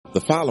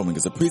The following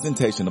is a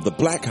presentation of the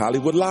Black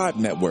Hollywood Live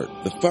Network,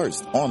 the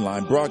first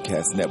online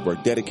broadcast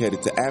network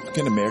dedicated to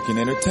African American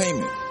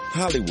entertainment.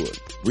 Hollywood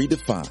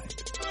Redefined.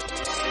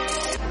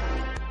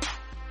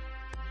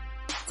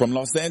 From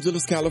Los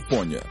Angeles,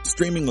 California,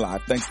 streaming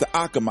live thanks to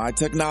Akamai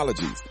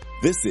Technologies.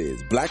 This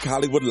is Black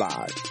Hollywood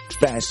Live,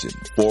 Fashion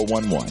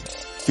 411,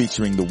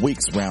 featuring the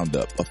week's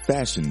roundup of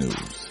fashion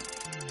news.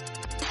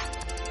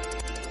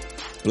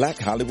 Black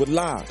Hollywood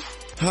Live,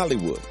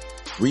 Hollywood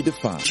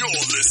Redefined. You're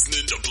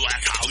listening to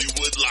Black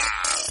Hollywood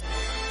Live.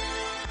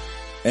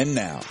 And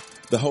now,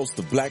 the host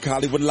of Black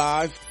Hollywood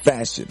Live,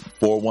 Fashion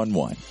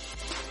 411.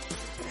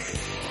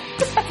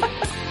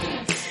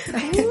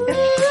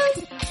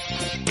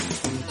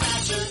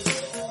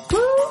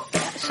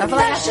 I feel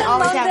like I should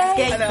always have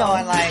skates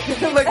on, like.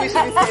 Look, you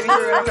should be skating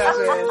through in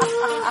fashion.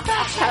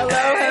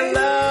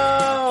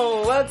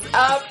 Hello. What's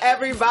up,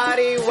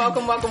 everybody?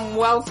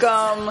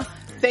 Welcome.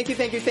 Thank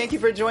you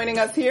for joining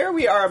us here.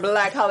 We are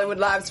Black Hollywood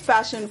Live's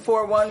Fashion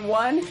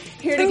 411,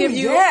 here to give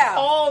you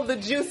all the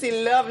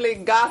juicy, lovely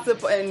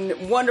gossip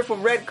and wonderful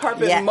red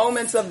carpet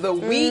moments of the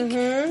week.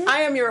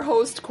 I am your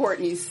host,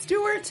 Courtney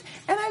Stewart,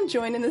 and I'm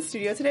joined in the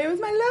studio today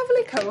with my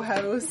lovely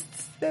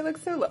co-hosts. They look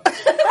so lovely.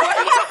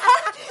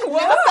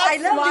 I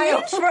love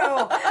the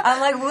intro. I'm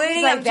like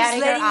waiting. I'm just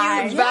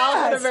letting you. Val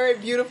had a very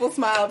beautiful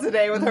smile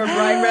today with her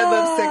bright red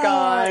lipstick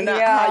on.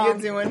 Yeah. How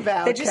you doing,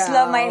 Val? They just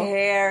love my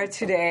hair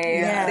today.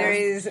 Yeah. There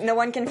is no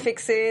one can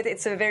fix it.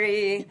 It's a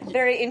very,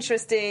 very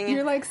interesting.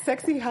 You're like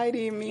sexy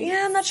Heidi me.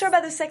 Yeah, I'm not sure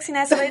about the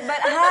sexiness of it, but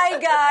hi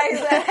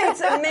guys. It's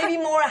maybe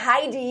more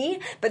Heidi,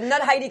 but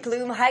not Heidi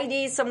Klum.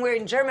 Heidi is somewhere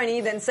in Germany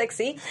than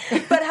sexy.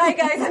 But hi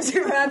guys, I'm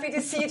super happy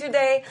to see you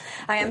today.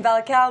 I am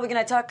Val Cal. We're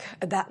gonna talk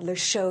about the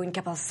show in a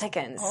couple of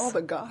seconds. All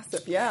the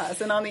gossip, yes.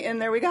 And on the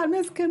end there, we got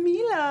Miss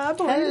Camila.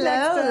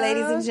 Hello,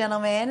 ladies and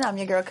gentlemen. I'm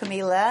your girl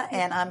Camila,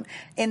 and I'm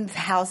in the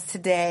house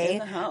today. In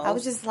the house. I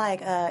was just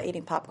like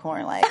eating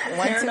popcorn, like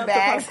Tearing 2 up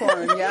bags. the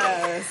popcorn,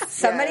 yes.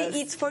 Somebody yes.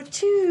 eats for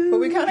two. But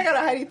we kind of got a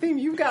Heidi theme.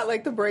 You've got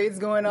like the braids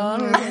going on,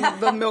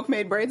 the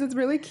milkmaid braids. It's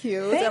really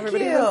cute. Thank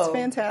Everybody you. looks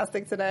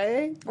fantastic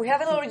today. We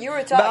have a little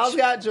Euro touch. Val's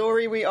got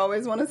jewelry we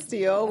always want to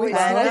steal. It's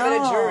love not it. even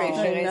a jewelry.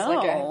 I It's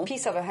like know. a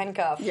piece of a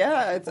handcuff.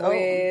 Yeah, it's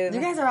With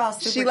You guys are all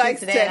super She cute likes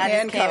today, to and I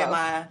just came handcuff. in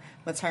my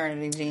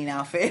maternity jean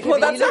outfit. Well,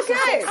 that's You look so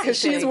okay sexy because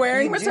she's today.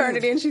 wearing You do.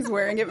 maternity and she's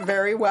wearing it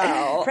very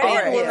well. Pregnant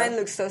All right. women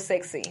look so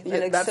sexy. They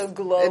look That's- so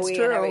glowy it's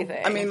true. and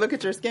everything. I mean, look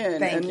at your skin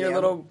Thank and your you.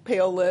 little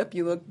pale lip.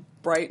 You look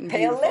bright and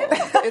Pale beautiful.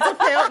 lip? It's a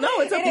pale. No,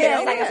 it's a It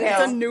pale. is, it is.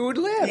 It's a nude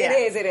lip.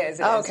 It is.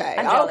 Okay.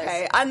 I'm jealous.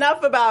 Okay.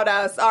 Enough about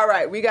us. All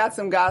right. We got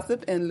some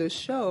gossip in the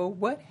show.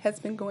 What has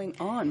been going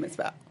on, Miss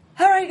Val?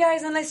 All right,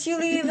 guys, unless you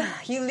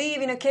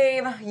live in a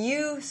cave,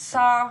 you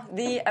saw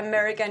the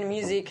American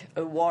Music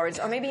Awards.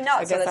 Or maybe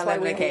not, so guess that's I why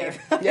live in we're a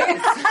cave. here.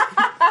 Yes.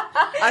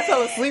 I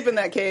fell asleep in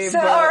that cave. So,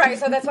 but all right,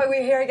 so that's why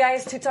we're here,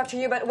 guys, to talk to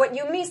you about what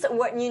you missed,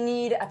 what you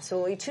need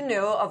absolutely to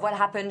know of what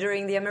happened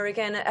during the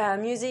American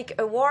Music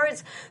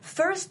Awards.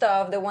 First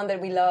off, the one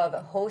that we love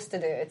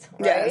hosted it,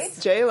 right?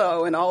 Yes,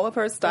 J-Lo in all of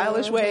her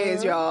stylish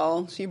ways,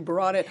 y'all. She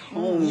brought it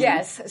home.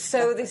 Yes,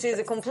 so this is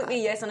a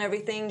completely yes on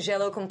everything.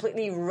 Jello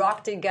completely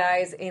rocked it,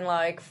 guys, in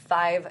like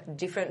five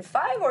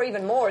or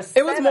even more.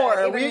 It was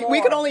more.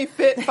 We could only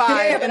fit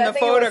 5 in the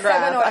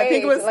photograph. I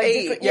think it was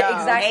 8. Yeah,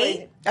 exactly.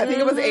 8? I think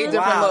it was 8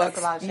 different Wow, looks. that's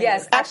a lot of change.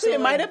 Yes, Actually, absolutely.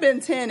 it might have been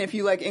 10 if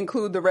you like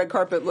include the red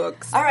carpet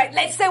looks. All right,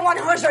 let's say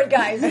 100,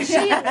 guys. She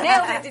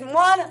nailed it in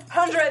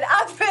 100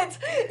 outfits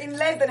in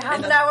less than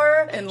half an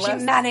hour. She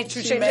managed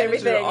to change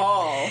everything. It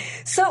all.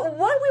 So what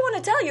we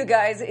want to tell you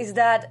guys is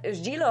that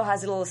J-Lo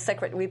has a little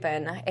secret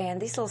weapon, and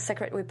this little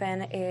secret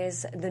weapon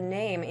is the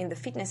name in the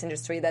fitness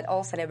industry that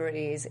all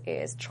celebrities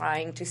is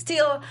trying to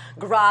steal,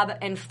 grab,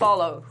 and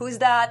follow. Who's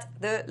that?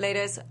 The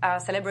latest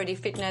celebrity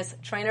fitness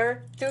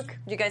trainer. Took.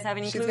 You guys have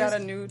any She's clues? got a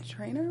new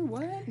trainer?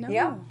 What? No.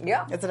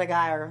 Yeah. Is it a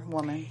guy or a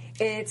woman?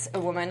 It's a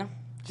woman.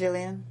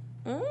 Jillian?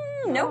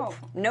 Nope.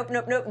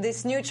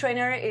 This new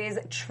trainer is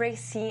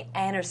Tracy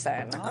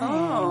Anderson.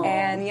 Oh.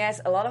 And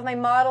yes, a lot of my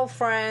model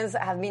friends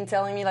have been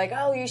telling me like,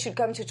 oh, you should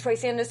come to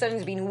Tracy Anderson.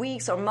 It's been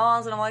weeks or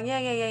months. And I'm like,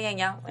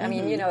 yeah. I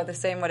mean, you know, the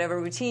same whatever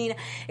routine.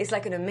 It's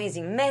like an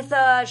amazing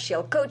method.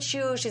 She'll coach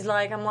you.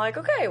 I'm like,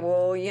 okay,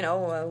 well, you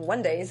know,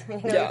 one day. You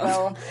know, Yeah.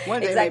 well,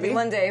 One day, exactly, maybe.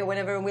 one day,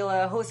 whenever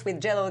we'll host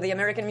with J-Lo the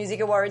American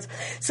Music Awards.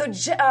 So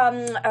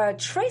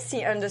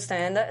Tracy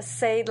Anderson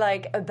said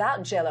like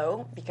about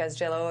J-Lo, because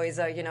J-Lo is,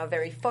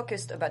 very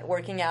focused about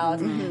working out,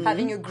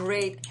 having a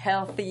great,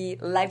 healthy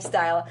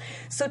lifestyle.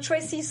 So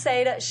Tracy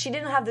said she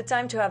didn't have the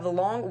time to have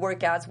long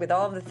workouts with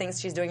all of the things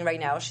she's doing right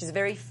now. She's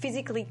very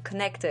physically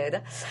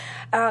connected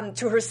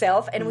to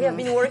herself, and we have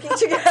been working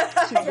together.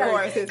 She's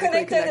more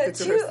physically connected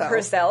to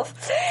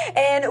herself.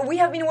 And we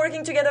have been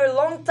working together a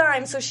long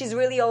time, so she's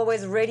really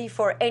always ready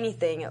for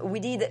anything. We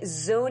did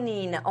zone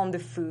in on the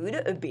food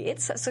a bit,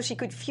 so she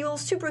could feel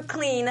super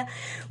clean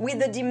with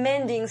the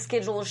demanding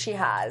schedule she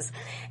has.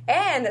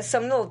 And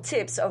some little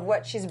tips of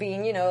what she's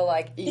been,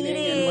 like eating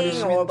and what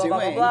she's or been blah, blah,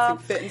 doing blah, blah.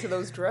 to fit into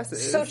those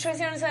dresses. So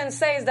Tracy Anderson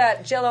says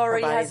that J-Lo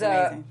already body's has a...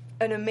 amazing.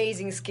 an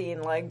amazing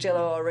skin. Like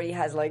Jello already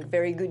has like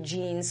very good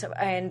genes,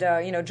 and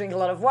drink a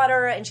lot of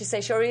water. And she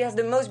says she already has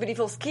the most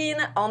beautiful skin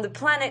on the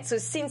planet. So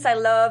since I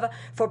love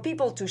for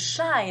people to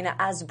shine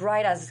as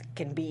bright as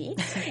can be,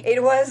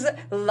 it was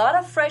a lot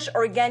of fresh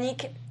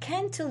organic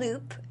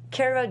cantaloupe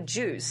carrot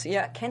juice.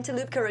 Yeah,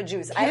 cantaloupe carrot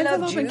juice. I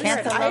love juice.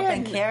 Cantaloupe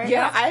and carrot.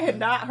 Yeah, I had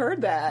not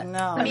heard that. No.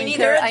 I mean,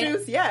 neither. carrot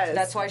juice, yes.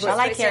 That's why she's I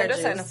like Tracy carrot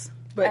Anderson. juice.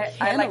 But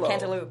I like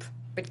cantaloupe.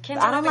 But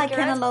cantaloupe I don't like and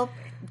carrot? cantaloupe.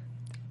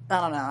 I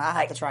don't know. I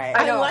have to try it.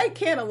 I like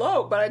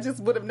cantaloupe, but I just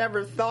would have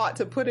never thought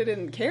to put it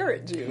in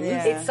carrot juice.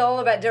 Yeah. It's all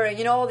about dairy.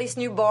 You know, all these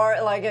new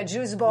bar, like a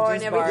juice bar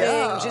and everything.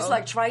 Yeah. Just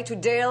like try to a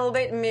little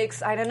bit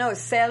mix, I don't know,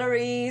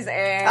 celeries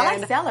and I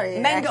like celery.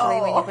 mango.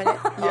 Actually, when you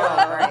put it.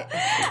 Yeah. Right.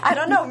 I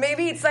don't know.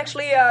 Maybe it's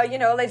actually,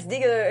 let's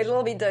dig a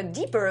little bit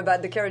deeper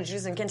about the carrot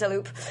juice and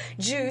cantaloupe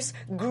juice.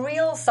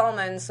 Grilled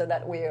salmon, so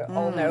that we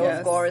all know, yes.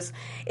 of course.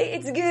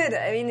 It's good.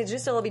 I mean, it's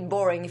just a little bit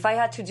boring. If I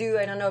had to do,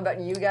 I don't know about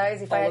you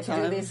guys, if I had to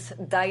do this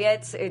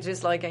diet, it's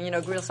just like,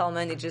 grilled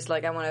salmon, it's just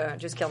like I want to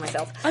just kill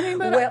myself. I mean,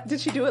 but did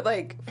she do it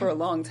like for a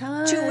long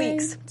time? 2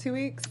 weeks. 2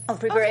 weeks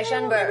Of preparation,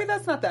 okay, well, but maybe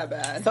that's not that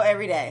bad. So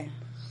every day.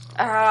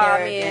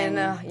 I mean, and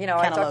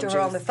I talked to her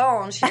on the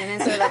phone. She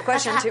didn't answer that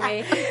question to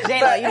me.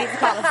 J-Lo, you need to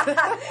call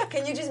us.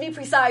 Can you just be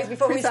precise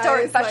before we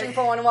start Fashion like,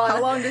 411?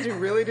 How long did you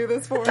really do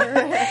this for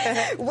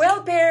her?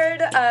 Well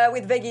paired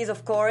with veggies,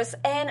 of course,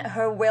 and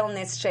her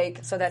wellness shake.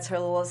 So that's her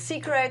little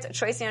secret,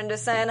 Tracy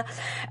Anderson.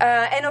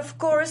 And of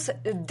course,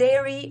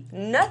 dairy,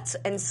 nut,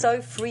 and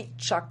soy-free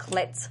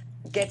chocolate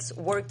gets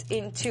worked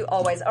into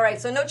always. All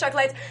right, so no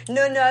chocolate,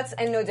 no nuts,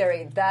 and no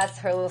dairy. That's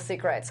her little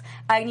secret.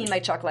 I need my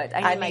chocolate.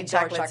 I need my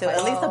dark chocolate. too.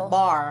 At least a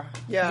bar.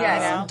 Yeah.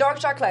 Yes, dark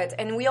chocolate.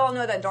 And we all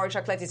know that dark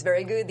chocolate is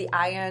very good. The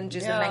iron,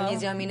 just the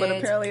magnesium in but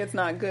it. apparently it's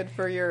not good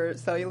for your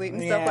cellulite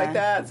and stuff Yeah. like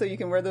that, so you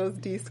can wear those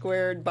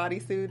D-squared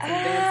bodysuits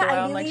and dance around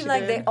I like believe she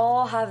like did. they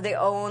all have their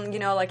own,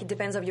 it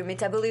depends of your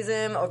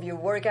metabolism, of your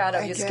workout,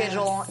 of I your guess.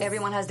 schedule.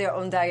 Everyone has their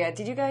own diet.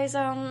 Did you guys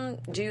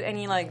do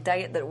any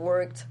diet that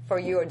worked for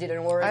you or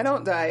didn't work? I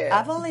don't diet.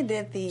 I've only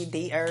did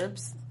the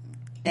herbs.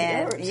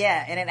 And herbs?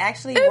 yeah, and it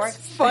actually It's works.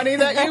 funny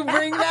that you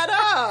bring that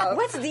up.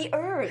 What's the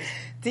herb?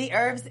 The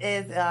herbs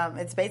is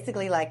it's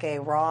basically like a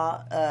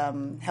raw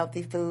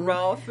healthy food.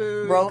 Raw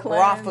food, Raw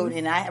cleanse. food,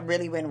 and I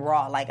really went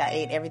raw. Like I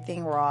ate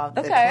everything raw,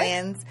 the Okay.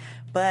 cleanse,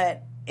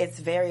 but it's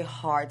very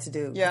hard to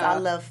do. 'Cause Yeah. I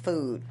love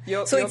food.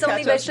 So it's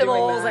only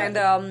vegetables and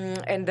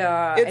It's and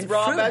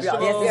raw fruit.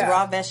 vegetables. Yes, it's Yeah.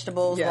 raw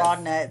vegetables, Yes. raw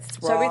nuts,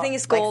 raw, everything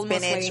is cold like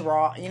spinach, mostly.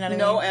 raw. You know what I mean?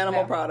 no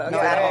animal products. No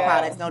at animal all.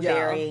 products, no Yeah.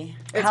 dairy.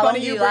 It's How long funny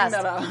do you you bring last?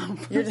 that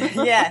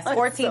up. Yes, It's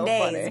 14 so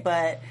days, funny.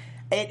 but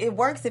it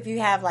works if you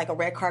have like a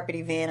red carpet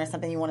event or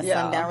something you want to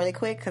Yeah. slim down really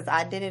quick. Because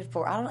I did it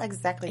for I don't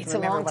exactly It's a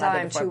remember long what I did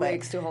time, it for, 2 but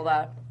weeks to hold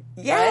out.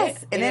 yes, Right?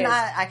 and It then is.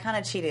 I kind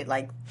of cheated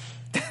like.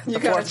 You the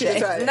gotta fourth cheat day.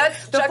 it.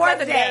 Nuts, The chocolate,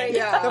 fourth and day, dairy.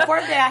 Yeah. the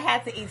fourth day, I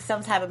had to eat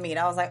some type of meat.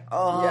 I was like,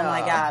 oh Yeah.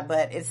 my god,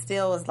 but it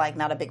still was like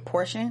not a big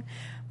portion.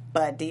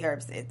 But the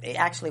herbs, it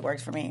actually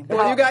works for me.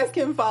 Well, you guys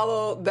can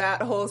follow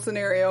that whole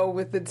scenario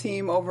with the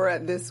team over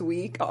at This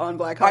Week on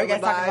Black Are you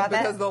Hollywood guys talking Live about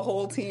that? because the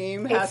whole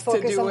team It's has to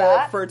focused do on it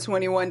that? for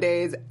 21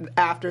 days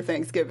after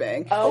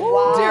Thanksgiving. Oh,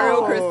 wow.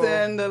 Daryl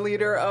Kristen, the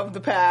leader of the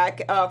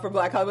pack for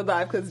Black Hollywood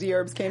Live, because the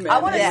herbs came in. I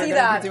wanna and see we're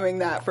gonna that. be doing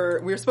that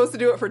we're supposed to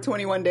do it for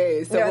 21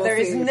 days. So No, we'll there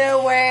is see.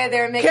 no way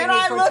they're making Can it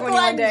I for look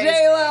 21 like days.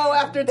 J-Lo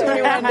after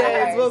 21 days?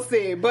 Right. We'll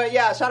see. But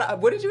yeah, shout out.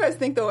 What did you guys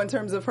think though in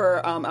terms of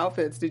her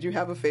outfits? Did you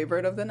have a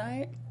favorite of the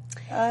night?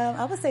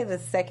 I would say the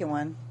second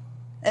one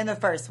and the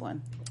first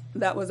one.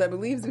 That was, I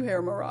believe,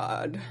 Zuhair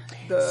Murad.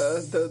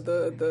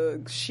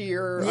 The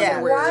sheer Yeah.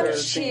 underwear Why thing.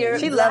 sheer?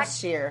 She Black- loves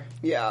sheer.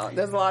 Yeah,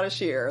 there's a lot of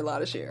sheer.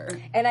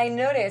 And I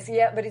noticed,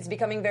 but it's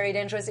becoming very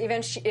dangerous.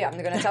 Even I'm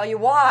going to tell you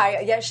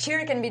why. Yeah,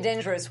 sheer can be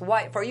dangerous.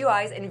 Why? For you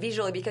eyes and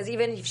visually, because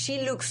even if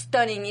she looks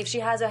stunning, if she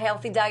has a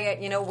healthy diet,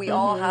 we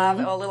all have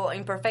a little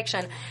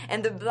imperfection.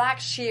 And the black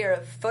sheer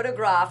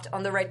photographed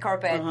on the red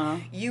carpet,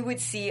 you would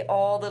see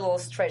all the little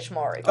stretch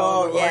marks.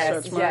 Oh,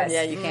 yes. stretch marks.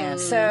 Yeah, you can.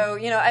 So,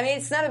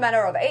 it's not a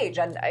matter of age.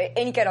 And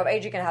any kind of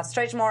age, you can have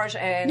stretch marks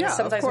and Yeah, of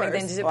sometimes make them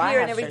course. disappear Well, I and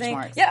have everything.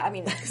 stretch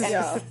marks. Yeah,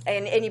 Yeah.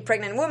 and any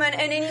pregnant woman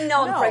and any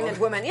non-pregnant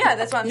woman. Yeah,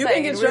 that's what I'm You saying.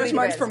 can get It stretch really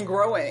marks depends. from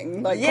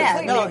growing. Like Yeah,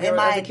 completely no, as in a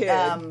my kid.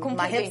 my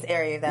Completely. hips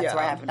area, that's Yeah.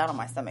 where I have it. Not on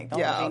my stomach. Don't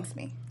Yeah. jinx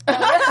me.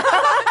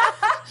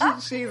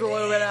 She's a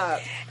little bit up.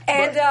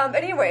 And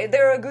anyway,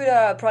 there are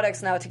good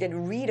products now to get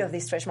rid of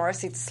these stretch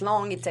marks. It's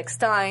long, it takes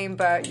time,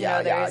 but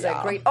there is a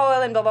great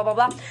oil and blah blah blah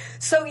blah.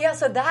 So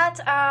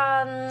that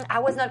I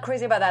was not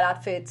crazy about that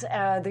outfit.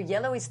 The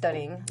yellow is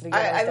stunning. The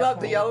yellow I is love the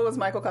definitely- yellow was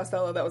Michael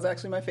Costello. That was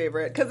actually my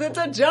favorite because it's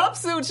a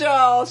jumpsuit,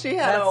 y'all. She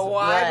had That's a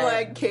wide right.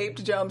 leg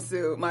caped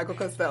jumpsuit, Michael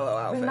Costello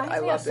outfit. Reminds I me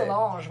of loved it.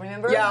 Solange.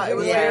 Remember? Yeah, it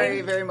was Yeah.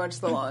 very, very much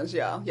Solange.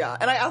 Yeah.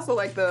 And I also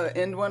like the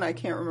end one. I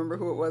can't remember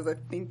who it was. I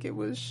think it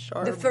was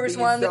Sharpie. The first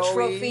one, the Zoe.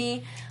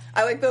 trophy.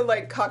 I like the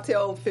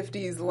cocktail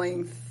 50s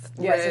length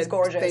Yes, red it's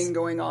gorgeous. thing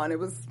going on. It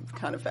was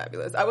kind of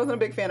fabulous. I wasn't a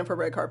big fan of her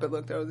red carpet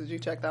look though. Did you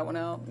check that one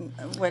out?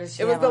 What is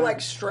she It was have the on?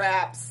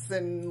 straps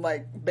and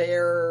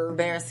bare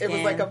Bare It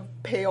was like skin. a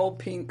pale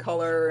pink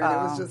color and it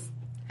was just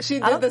She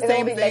did the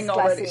same be thing less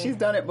already. classy. She's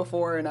done it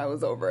before, and I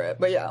was over it.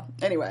 But yeah,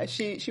 anyway,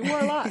 she wore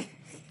a lot.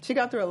 She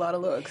got through a lot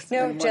of looks.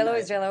 No, in one Jello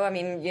night. is Jello. I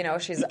mean, you know,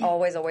 she's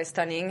always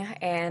stunning.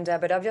 And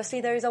but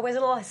obviously there is always a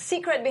little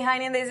secret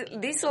behind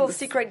it. This little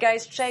secret,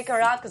 guys, check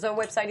her out because her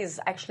website is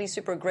actually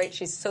super great.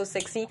 She's so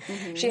sexy.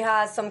 She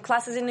has some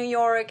classes in New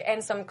York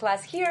and some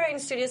class here in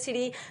Studio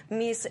City.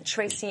 Miss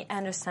Tracy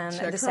Anderson, Check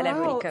the her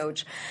celebrity out.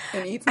 coach.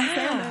 And eat some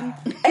salmon.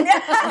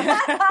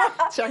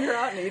 Check her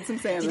out and eat some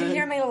salmon. Did you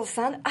hear my little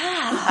son?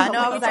 I know.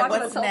 I was like,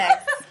 what's about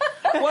next?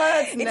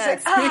 What's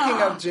next?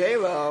 Speaking of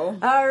J-Lo.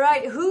 All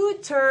right, who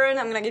turned,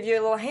 I'm going to give you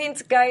a little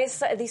hint,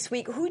 guys, this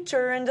week, who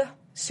turned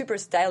super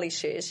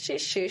stylish,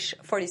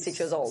 46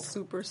 years old?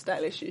 Super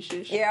stylish,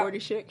 Yeah.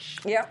 46.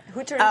 Yeah,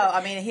 who turned? Oh,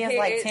 I mean, he has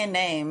like is- 10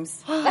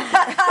 names. All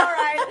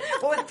right,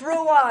 we'll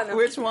throw one.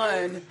 Which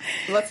one?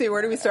 Let's see,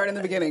 where do we start in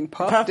the beginning?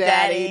 Puff Puff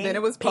Daddy, Daddy, then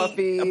it was P-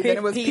 Puffy, P- then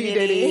it was P. P.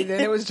 Diddy,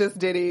 then it was just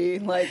Diddy.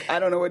 Like, I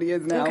don't know what he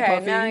is now. Okay,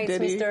 Puffy, now it's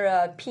Diddy.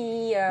 Mr.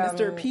 P.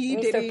 Mr. P.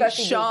 Mr. Diddy, Puffy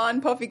D.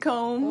 Sean Puffy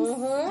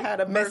Combs had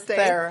a birthday.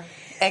 Mr.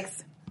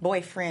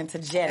 Ex-boyfriend to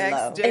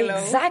J-Lo. Ex-J-Lo.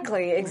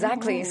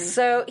 Exactly.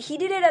 So he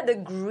did it at the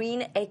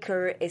Green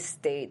Acre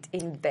Estate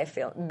in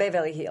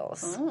Beverly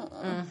Hills.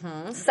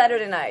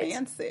 Saturday night.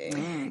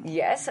 Fancy.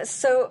 Yes.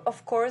 So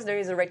of course there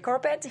is a red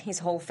carpet. His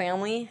whole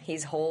family,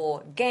 his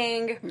whole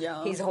gang,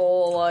 Yeah. his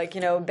whole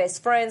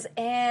best friends,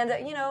 and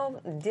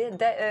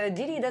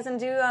Diddy doesn't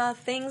do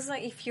things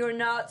if you're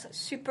not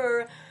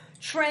super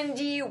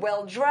trendy,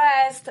 well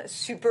dressed,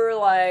 super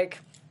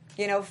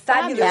fabulous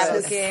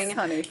Fabulous. looking.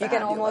 Honey, you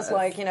can almost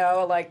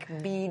fabulous.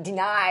 be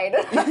denied.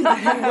 Will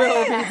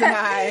be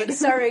denied.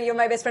 Sorry, you're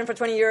my best friend for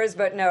 20 years,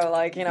 but no,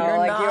 not your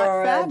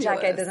fabulous.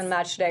 jacket doesn't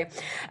match today.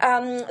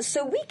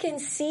 So we can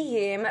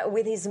see him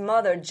with his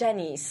mother,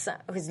 Janice,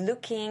 who's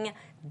looking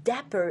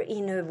dapper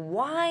in a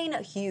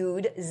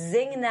wine-hued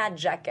Zegna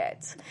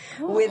jacket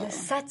with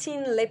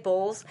satin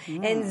lapels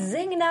and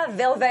Zegna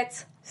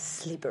velvet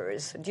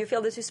slippers. Do you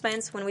feel the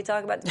suspense when we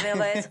talk about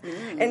velvet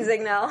and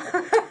Zegna?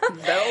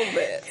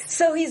 Velvet.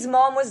 So his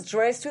mom was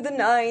dressed to the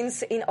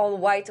nines in all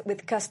white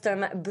with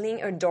custom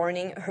bling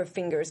adorning her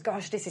fingers.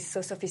 Gosh, this is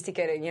so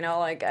sophisticated,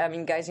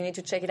 guys, you need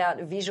to check it out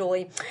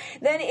visually.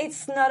 Then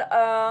it's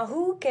not,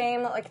 who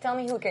came? Tell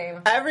me who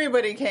came.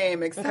 Everybody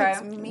came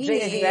except Okay. me.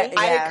 Jay-Z.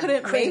 I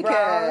couldn't Chris make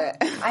Brown.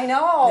 it. I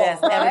know. Yes,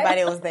 right?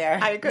 everybody was there.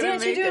 I couldn't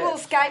Didn't you make do it. a little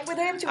Skype with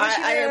him to wish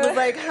you I was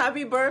like,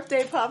 happy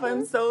birthday, Papa.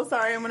 I'm so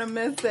sorry I'm going to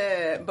miss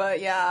it.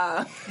 But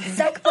yeah.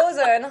 Zach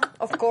Posen,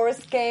 of course,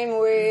 came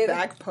with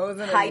Zach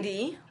Posen.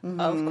 Heidi.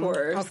 Of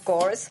course. Of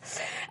course.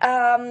 He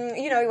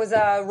was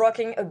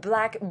rocking a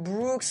black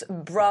Brooks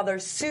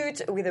Brothers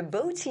suit with a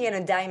boatie and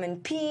a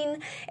diamond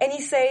pin. And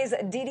he says,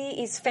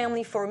 Diddy is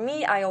family for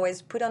me. I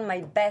always put on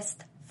my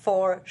best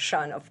for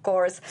Sean, of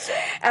course.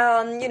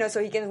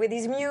 So he came with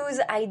his muse,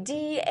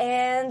 ID,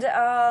 and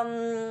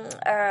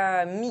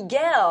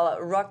Miguel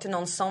rocked an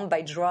ensemble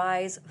by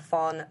Dries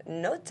Van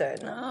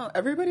Noten. Oh,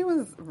 everybody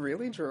was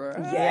really dressed.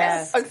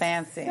 Yes,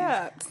 fancy.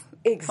 Except.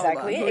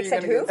 Exactly. Hold on,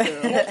 Except who? who? are you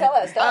gonna get to? No, tell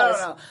us. I don't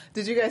know.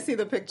 Did you guys see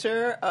the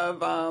picture of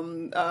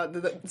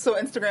so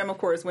Instagram, of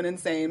course, went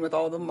insane with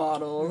all the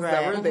models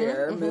that Right. were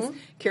there. Miss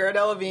Cara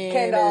Delevingne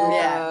Kendall.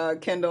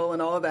 and Kendall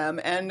and all of them,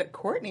 and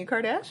Kourtney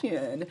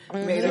Kardashian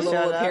made a She little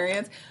showed up.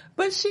 appearance,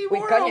 but she With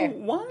wore Kanye.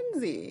 a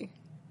onesie.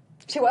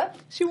 She what?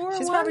 She wore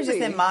She's a onesie. probably just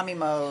in mommy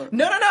mode.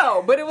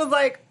 No, but it was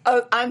like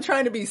I'm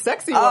trying to be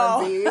sexy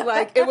onesie.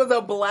 Like it was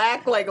a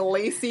black,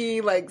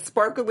 lacy,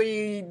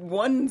 sparkly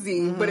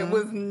onesie, but it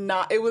was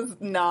not. It was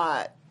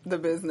not the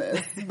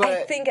business. But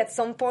I think at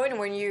some point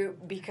when you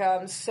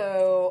become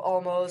so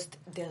almost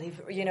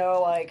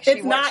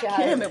it's not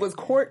Kim. It was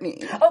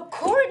Kourtney. Oh,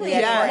 Kourtney.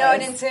 Yes. No, I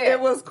didn't see it. It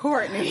was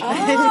Kourtney. Oh,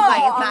 It's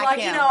not I'm like,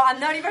 Kim. I'm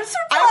not even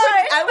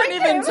surprised. I wouldn't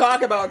by even Kim.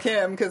 talk about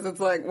Kim because it's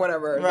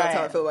whatever. That's Right.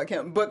 how I feel about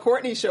Kim. But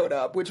Kourtney showed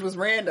up, which was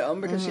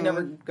random because she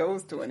never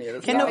goes to any of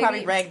this. Kendall stuff.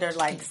 probably dragged her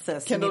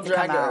sis. Kendall you need to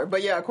come dragged her. out.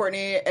 But yeah,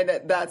 Kourtney, and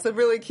that's a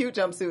really cute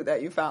jumpsuit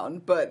that you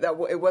found. But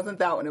it wasn't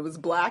that one. It was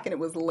black and it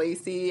was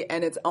lacy,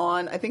 and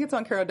I think it's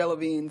on Cara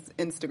Delevingne's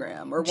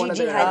Instagram or one of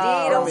Gigi their.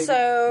 Hadid or maybe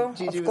also,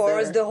 Gigi of was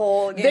course, there. the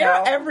whole,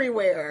 They're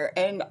everywhere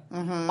and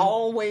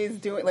always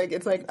doing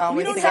it's like we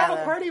Always don't have a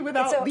together. party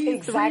without these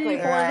exactly.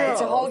 3-4 Right. girls.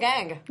 It's a whole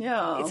gang.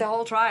 Yeah. It's a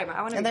whole tribe.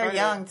 I want to And be they're part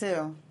young, of it.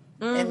 too,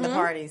 in the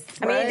parties.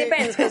 I mean, Right. it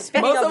depends. Because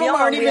speaking Most of of them young,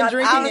 aren't we even had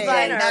drinking I was it. like,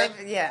 Jenner. not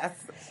even, yes.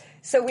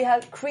 So we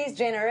had Kris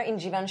Jenner in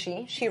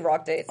Givenchy. She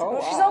rocked it. Oh,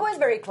 She's wow. always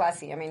very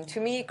classy. I mean, to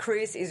me,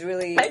 Kris is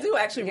really. I do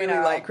actually really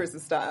like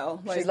Chris's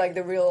style. She's like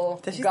the real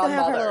Does she still have her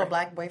godmother. little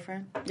black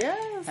boyfriend?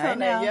 Yes, I honey,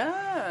 know.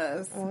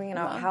 yes.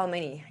 How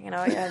many?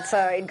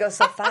 It goes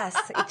so fast.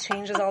 It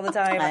changes all the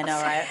time. I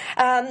know, right?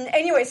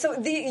 Anyway, so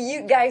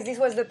you guys, this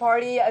was the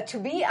party to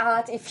be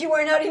at. If you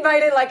were not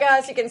invited like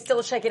us, you can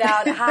still check it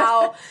out.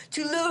 How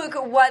to look,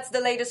 what's the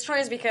latest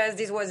trends, because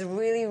this was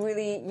really,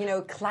 really,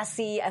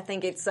 classy. I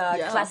think it's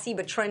classy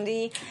but trendy.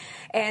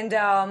 And,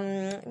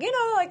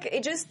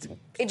 it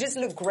just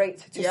looked great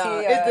to see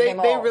they them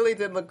all. really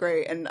did look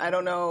great. And I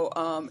don't know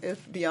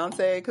if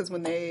Beyonce, because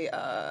when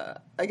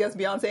I guess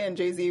Beyonce and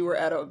Jay-Z were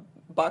at a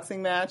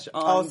boxing match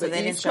on so the they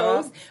East didn't show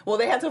Coast. up? Well,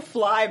 they had to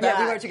fly back.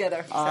 Yeah, we were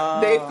together.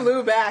 They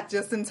flew back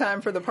just in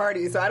time for the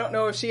party. So I don't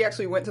know if she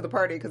actually went to the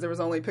party because there was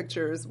only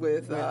pictures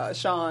with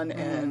Sean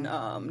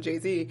and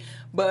Jay-Z.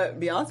 But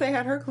Beyonce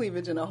had her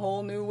cleavage in a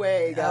whole new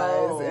way,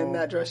 guys, in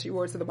that dress she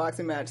wore to the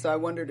boxing match. So I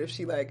wondered if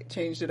she like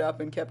changed it up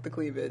and kept the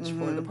cleavage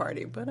for the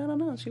party. But I don't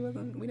know. She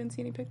wasn't. We didn't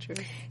see any pictures.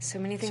 So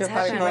many things She'll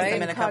probably happen, post right?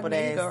 them in a couple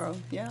days. Girl.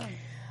 Yeah.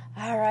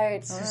 All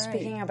right. So All right.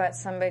 speaking about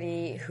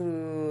somebody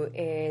who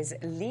is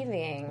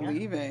leaving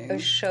a I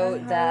show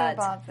heard that.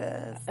 about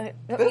this.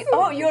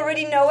 Oh, you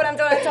already know what I'm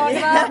talking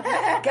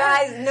about,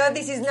 guys. No,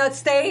 this is not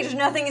staged.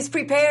 Nothing is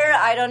prepared.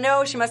 I don't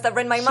know. She must have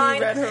read my mind.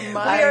 She read her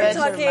mind. We are read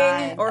your talking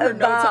mind. Or her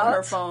notes on her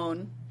about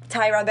phone.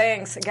 Tyra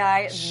Banks,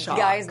 Shock.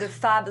 guys. The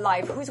Fab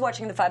Life. Who's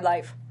watching the Fab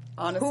Life?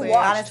 Honestly, Who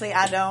watched? Honestly,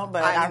 I don't,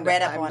 but I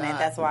read up I'm on it. not.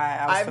 That's why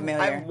I was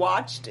familiar. I've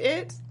watched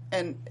it,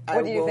 and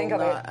What do you think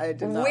of it? I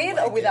did not With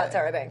like or without it.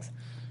 Tyra Banks?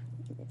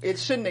 It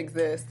shouldn't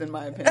exist, in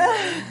my opinion.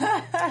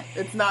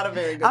 It's not a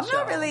very good I'm show.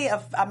 not really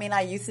I mean,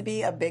 I used to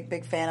be a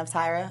big fan of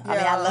Tyra. I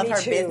mean, I love Me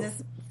her too.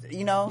 business,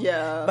 you know?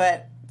 Yeah.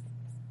 But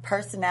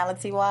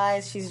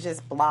personality-wise, she's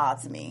just blah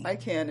to me. I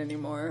can't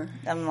anymore.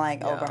 I'm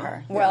like over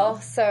her.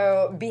 Well,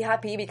 so be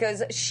happy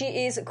because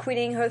she is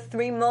quitting her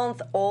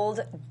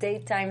 3-month-old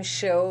daytime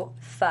show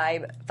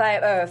Fab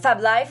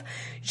Life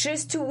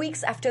just 2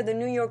 weeks after the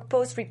New York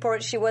Post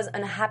report she was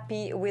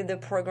unhappy with the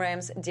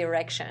program's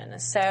direction.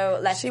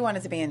 So She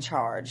wanted to be in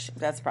charge.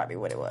 That's probably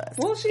what it was.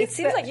 Well, it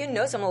seems like you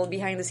know some little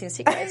behind-the-scenes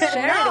secrets.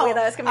 Share No. it with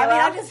us, Camila.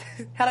 I mean, I just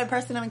had a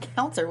personal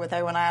encounter with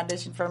her when I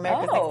auditioned for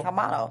America's Next Top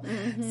Model.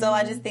 So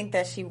I just think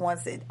that she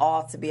wants it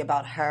all to be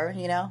about her,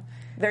 you know?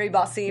 very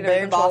bossy,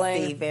 very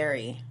controlling. bossy,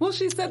 very. Well,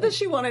 she said that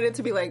she wanted it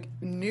to be like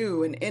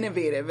new and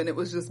innovative, and it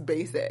was just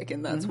basic,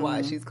 and that's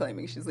why she's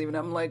claiming she's leaving.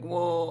 I'm like,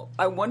 well,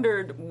 I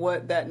wondered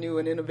what that new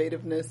and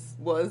innovativeness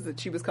was that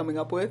she was coming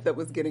up with that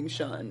was getting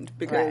shunned,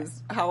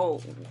 because how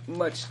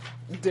much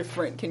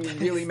different can you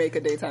really make a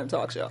daytime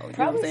talk show? You know what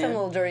Probably I'm some saying?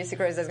 little dirty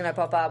secrets that's gonna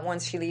pop up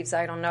once she leaves.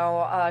 I don't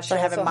know. So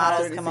having also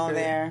models has- come on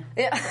there.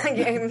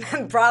 Yeah,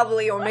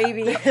 probably, or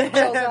maybe she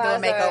also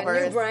has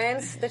makeovers. new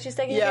brands that she's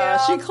taking care Yeah,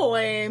 of. she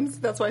claims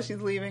that's why she's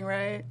leaving,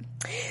 right?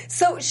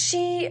 So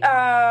she,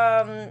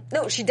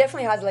 no, she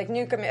definitely has like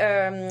new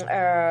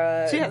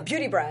She has,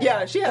 beauty brand.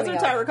 Yeah, she has her coming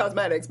up. Tyra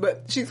Cosmetics,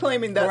 but she's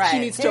claiming that she Right.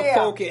 needs to Yeah,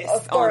 focus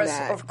of course, on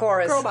that. of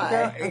course. Girl,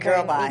 bye.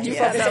 Girl, bye. You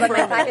Yeah. focus on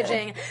my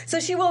packaging. So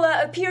she will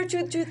appear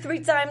 2 to 3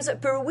 times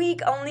per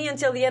week, only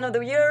until the end of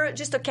the year,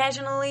 just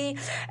occasionally.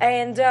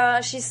 And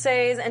she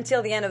says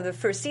until the end of the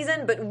first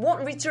season, but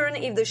won't return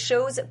if the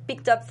show's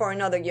picked up for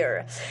another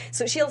year.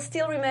 So she'll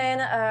still remain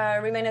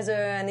as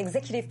an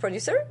executive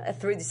producer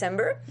through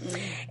December.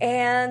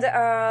 And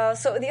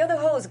so the other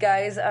hosts,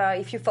 guys,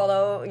 if you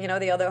follow,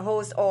 the other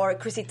hosts, or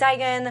Chrissy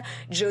Teigen,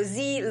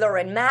 Josie,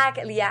 Lauren Mack,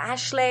 Leah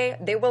Ashley,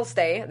 they will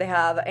stay. They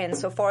have, and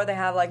so far they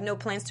have like no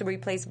plans to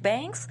replace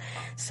Banks.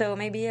 So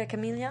maybe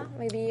Camelia,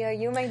 maybe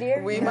you, my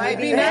dear. We might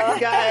be next,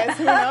 guys.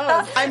 Who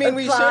knows? I mean,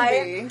 we should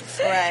be.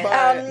 Right.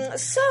 But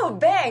So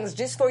Banks,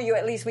 just for you,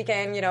 at least we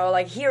can,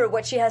 hear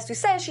what she has to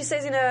say. She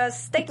says in a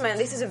statement,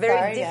 this is a very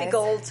Sorry, guys.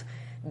 difficult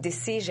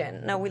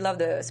decision. No, we love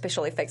the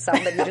special effects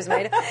sound that you just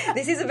made.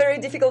 This is a very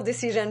difficult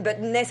decision, but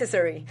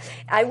necessary.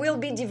 I will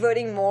be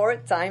devoting more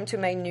time to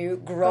my new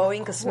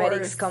growing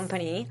cosmetics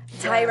company,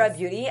 Tyra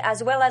Beauty,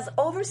 as well as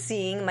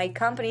overseeing my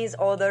company's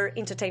other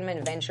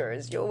entertainment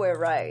ventures. You were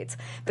right.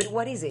 But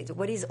what is it?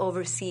 What is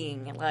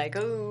overseeing? Like,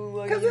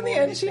 because in the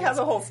end, she has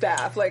a whole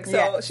staff. Like, so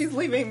Yeah. she's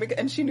leaving,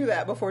 and she knew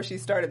that before she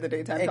started the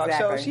daytime talk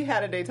show. Exactly. She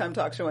had a daytime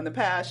talk show in the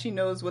past. She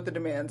knows what the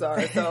demands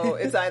are. So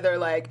it's either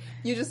like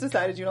you just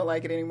decided you don't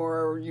like it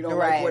anymore, or you don't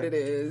like Right. what it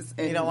is,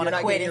 and You don't want wanna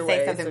to quit and say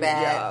way, something so,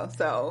 bad. Yeah.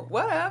 So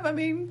whatever. I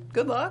mean,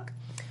 good luck.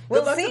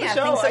 We'll Good luck see. to the I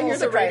show. think some I hear the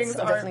surprises ratings are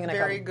definitely aren't gonna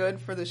very come. good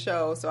for the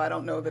show, so I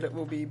don't know that it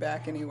will be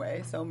back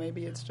anyway. So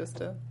maybe it's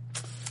just a.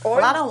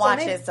 Well, I don't watch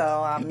maybe- it, so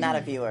I'm not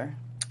a viewer.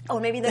 Or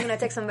maybe they're going to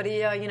take somebody,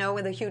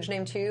 with a huge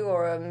name too,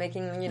 or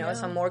making,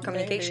 some more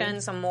communication, maybe.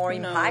 some more Who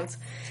knows? impact.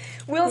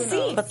 We'll Who see.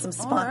 knows? Put some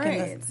spunk in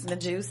Alright. the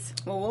juice.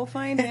 Well, we'll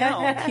find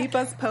out. Keep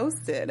us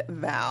posted,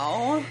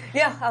 Val.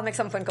 Yeah, I'll make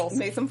some phone calls.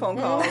 Make some phone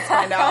calls,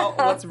 find out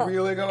what's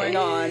really going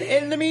on.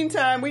 In the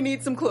meantime, we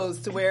need some clothes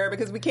to wear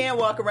because we can't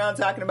walk around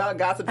talking about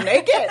gossip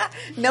naked.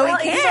 No, Well,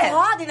 we it's can't.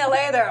 hot in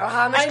LA there.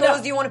 How much I know.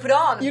 clothes do you want to put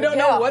on? You don't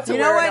know what to You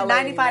wear know in what? LA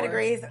 95 anymore.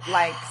 degrees.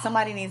 Like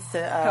somebody needs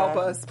to Help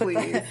us,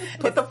 please.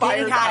 Put the it's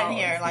getting fires hot out. in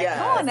here. Like, Yes.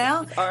 come on now.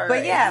 All But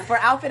right. yeah, for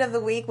outfit of the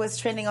week was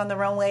trending on the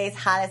runways,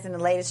 hottest in the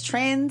latest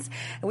trends.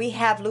 We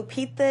have Lupita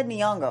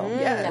Nyong'o.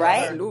 Yes,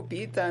 right.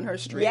 Lupita and her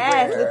streetwear.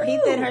 Yes,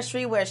 Lupita in her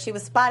streetwear. She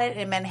was spotted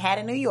in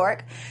Manhattan, New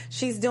York.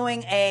 She's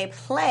doing a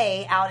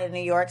play out in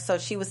New York, so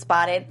she was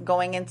spotted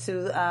going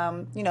into,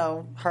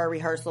 her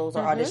rehearsals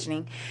or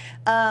auditioning.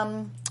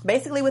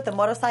 Basically, with the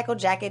motorcycle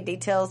jacket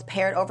details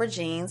paired over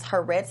jeans,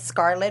 her red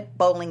scarlet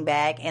bowling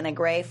bag, and a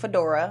gray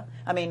fedora.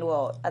 I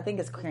think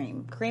it's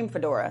cream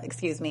fedora,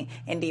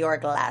 and Dior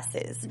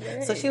glasses.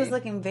 Yay. So she was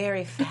looking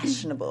very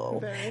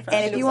fashionable.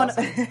 And if you want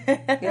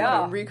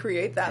to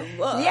recreate that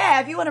look.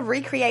 Yeah, if you want to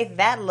recreate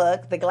that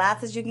look, the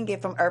glasses you can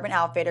get from Urban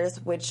Outfitters,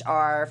 which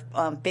are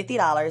 $50.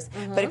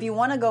 Mm-hmm. But if you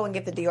want to go and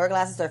get the Dior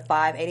glasses, they're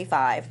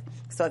 $5.85.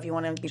 So if you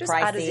want to be just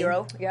pricey, add a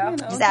zero. Yeah,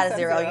 just add a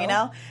zero. You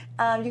know,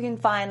 you can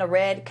find a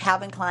red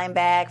Calvin Klein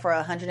bag for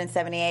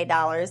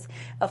 $178,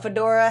 a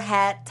fedora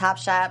hat,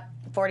 Topshop,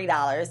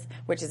 $40,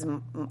 which is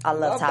I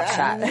love Topshop.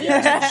 I need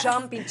to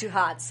jump into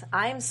hats.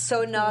 I'm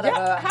so not a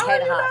head How are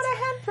you not a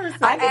hat person?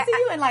 I can see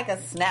you in like a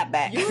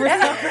snapback.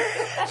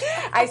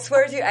 I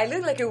swear to you, I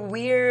look like a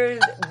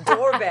weird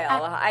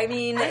doorbell. I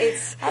mean,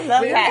 I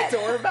love hats.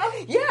 Doorbell?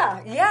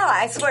 Yeah.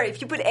 I swear, if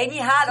you put any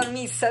hat on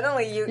me,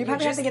 suddenly you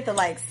probably have to get the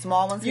like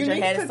small ones because your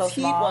head is so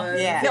small. Ones.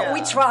 Yeah. No,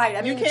 we tried.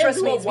 I mean,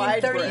 trust me, it's been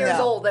 30 years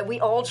No. old that we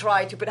all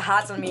tried to put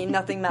hats on me.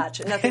 Nothing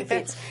matched. Nothing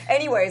fits.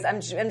 Anyways,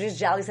 I'm just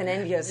jealous and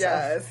envious.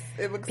 Yes,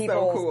 it looks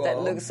people so cool. that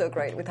look so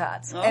great with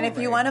hats. And if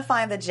you want to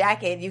find the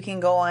jacket, you can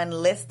go on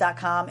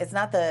list.com. It's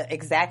not the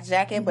exact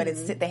jacket, but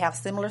they have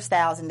similar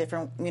styles and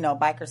different,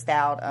 biker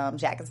styled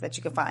jackets that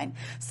you can find.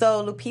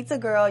 So Lupita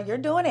girl, you're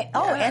doing it.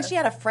 Oh, and she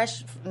had a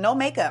fresh, no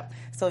makeup.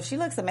 So she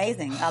looks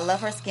amazing. I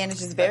love her skin. It's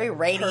just very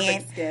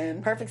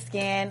radiant. Perfect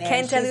skin.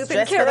 And she's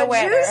dressed for the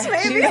weather.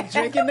 She's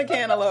drinking the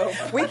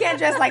cantaloupe. We can't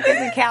dress like this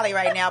in Cali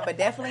right now, but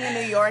definitely in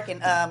New York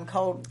and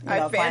cold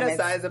I climates.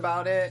 fantasize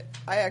about it.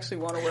 I actually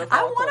want to wear fall clothes.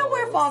 I want to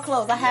wear fall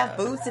clothes. I have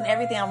boots and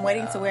everything I'm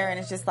waiting to wear, and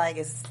it's just like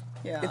it's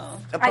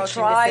I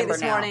tried December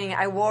this now. morning.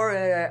 I wore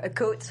a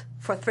coat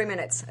for 3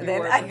 minutes. And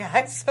then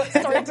I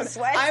started to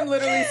sweat. I'm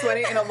literally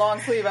sweating in a long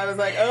sleeve. I was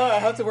like, I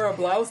have to wear a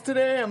blouse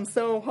today. I'm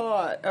so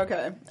hot.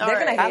 Okay. All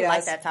right. I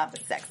like that top.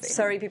 It's sexy.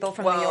 Sorry, people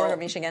from New York or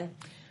Michigan.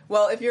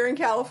 Well, if you're in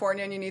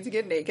California and you need to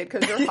get naked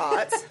because you're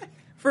hot,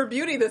 for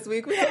beauty this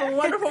week, we have a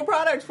wonderful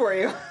product for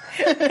you.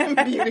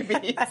 Beauty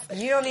Beats.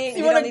 You don't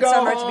need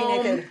summer to be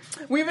naked.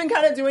 We've been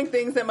kind of doing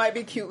things that might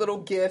be cute little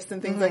gifts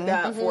and things like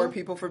that for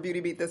people for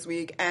Beauty Beat this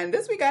week. And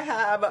this week I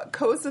have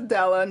Cosa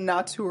della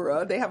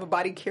Natura. They have a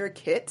body care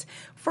kit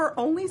for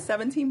only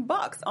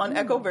 $17 on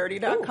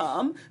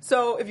ecoverde.com.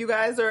 So if you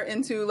guys are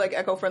into like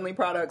eco-friendly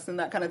products and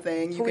that kind of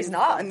thing, you can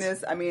find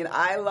this. I mean,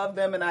 I love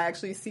them and I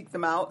actually seek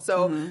them out.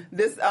 So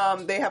this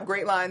they have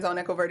great lines on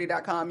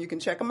ecoverde.com. You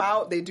can check them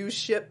out. They do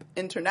ship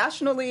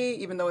internationally,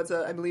 even though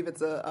I believe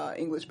it's a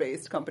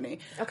English-based company.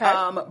 Okay.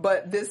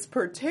 But this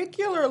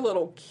particular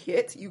little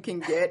kit you can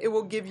get, it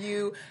will give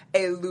you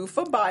a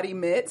loofah body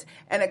mitt,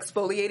 an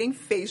exfoliating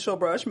facial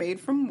brush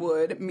made from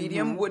wood,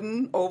 medium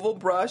wooden oval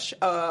brush.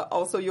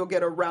 Also, you'll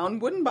get a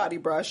round wooden body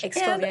brush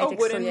and a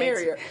wooden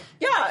mirror.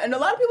 Yeah, and a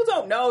lot of people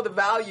don't know the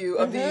value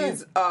of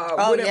these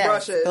wooden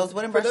brushes. Those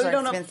wooden brushes are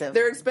expensive.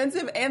 They're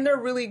expensive and they're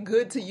really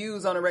good to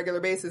use on a regular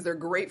basis. They're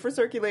great for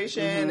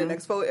circulation and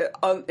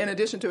in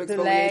addition to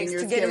exfoliating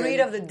your to skin. get rid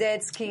of the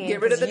dead skin.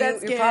 Get rid of the dead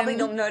skin. You probably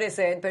don't notice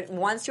it, but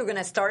once you're going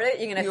to start it,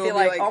 you're going to feel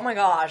like, oh my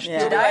gosh,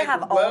 did I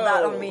have all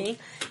that on me?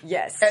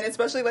 Yes. And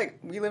especially like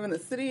we live in the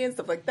city and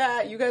stuff like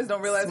that, you guys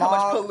don't realize how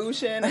much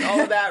pollution and all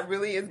of that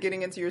really is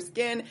getting into your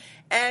skin.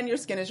 And your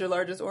skin is your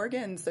largest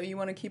organ, so you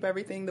want to keep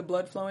the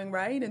blood flowing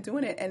right and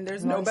doing it. And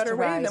there's no better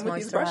way than with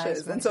these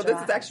brushes. And so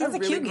this is actually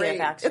really great.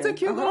 Gift, it's a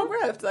cute little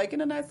gift, like in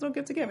a nice little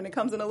gift to give. And it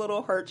comes in a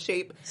little heart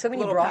shape. So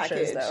many little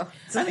brushes, package.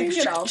 though. I mean,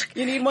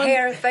 you need one.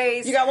 Hair,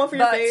 face. You got one for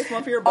your face,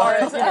 one for your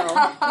butt.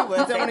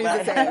 Don't need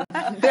the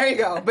same. There you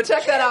go. But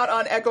check that out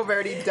on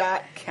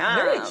ecoverde.com.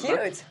 Very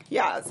cute.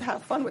 Yeah, let's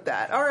have fun with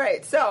that. All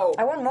right, so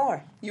I want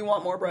more. You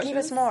want more brushes? Give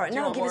us more.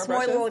 No, give us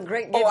more little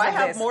great gifts. Oh, I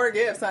have more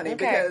gifts, honey,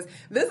 because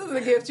this is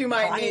the gift you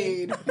might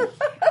need.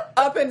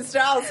 Up in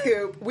Style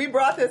Scoop, we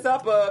brought this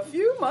up a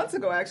few months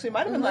ago, actually.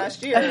 Might have been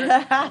last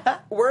year.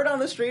 Word on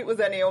the street was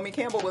that Naomi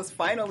Campbell was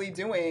finally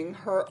doing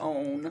her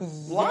own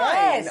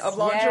line of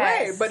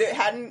lingerie, but it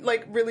hadn't,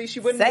 she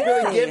wouldn't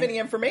really give any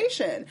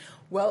information.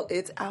 Well,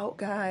 it's out,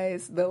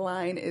 guys. The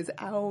line is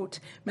out.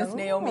 Miss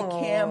Naomi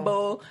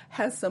Campbell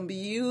has some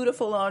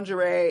beautiful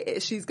lingerie.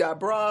 She's got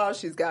bras,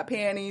 she's got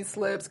panties,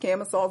 slips,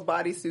 camisoles,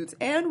 bodysuits,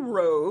 and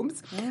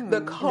robes.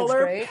 The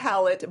color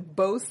palette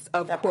boasts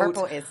of, quote,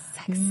 purple is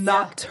sexy.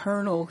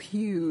 Nocturnal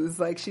hues.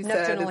 Like she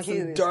said, it's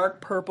some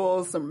dark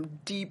purples, some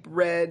deep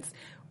reds,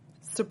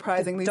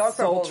 surprisingly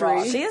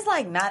sultry. She is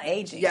not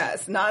aging.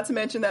 Yes, not to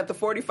mention that the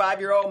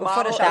 45-year-old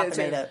model Photoshop the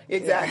makeup.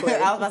 Exactly.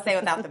 I was going to say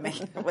without the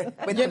makeup.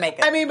 With the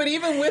makeup. I mean, but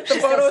even with the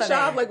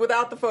Photoshop,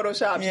 without the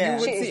Photoshop, you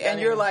would see,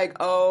 and you're like,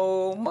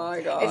 oh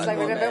my God. It's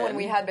remember when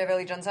we had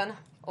Beverly Johnson?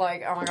 Oh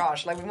my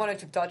gosh, we wanted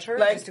to touch her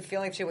just to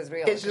feel like she was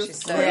real. It's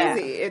just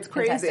crazy. It's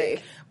crazy.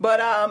 Fantastic.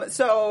 But,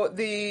 so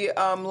the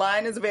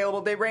line is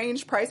available. They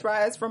range price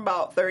rise from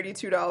about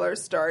 $32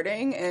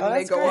 starting, and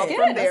they go up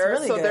from there.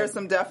 Really so there's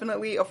some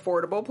definitely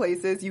affordable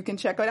places. You can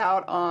check it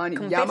out on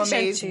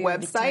Yamame's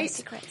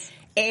website.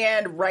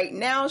 And right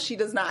now, she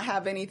does not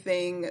have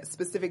anything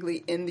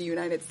specifically in the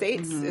United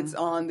States. It's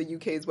on the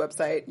UK's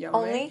website, Yamame.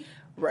 Only?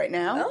 right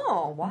now.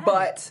 Oh, wow.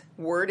 But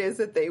word is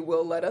that they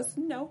will let us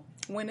know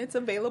when it's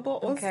available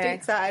on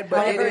stateside.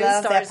 But Whenever it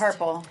love is that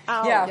purple.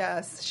 out. Yeah.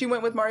 Yes. She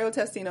went with Mario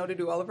Testino to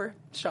do all of her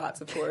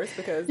shots, of course,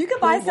 because You can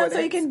buy who some so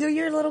you wouldn't? can do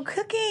your little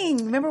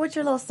cooking. Remember with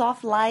your little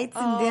soft lights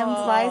and dimmed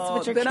lights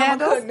with your then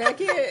candles? I'm gonna cook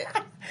naked.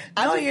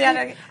 No, you're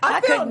not. I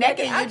Not feel cook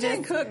naked. I You can't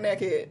just. cook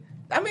naked.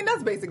 I mean,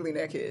 that's basically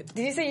naked.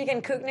 Did you say you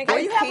can cook, Nick? Oh,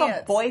 you have a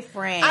can't.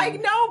 boyfriend. I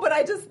know, but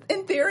I just,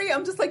 in theory,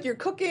 I'm just like, you're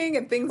cooking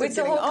and things It's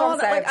are a getting whole on.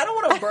 Like, concept. I don't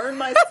want to burn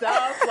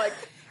myself. Like,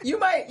 you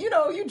might,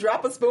 you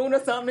drop a spoon or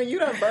something and you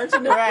done burnt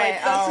your neck. Right.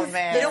 Like, that's Oh, just,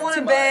 man. You don't want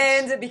to too much.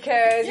 bend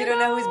because you don't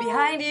know who's know?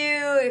 behind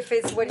you, if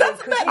it's what you're That's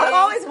the cooking. thing. I've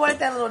always wanted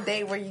that little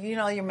date where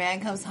your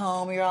man comes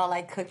home, you're all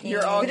like cooking.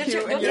 You're all Don't cute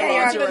you, in don't your you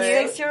have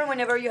lingerie. picture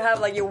whenever you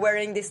have like you're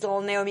wearing this little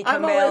Naomi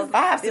I'm Campbell? always-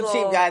 I have some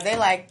little- cheap guys. They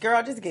like,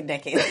 girl, just get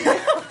naked.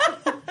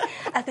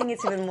 I think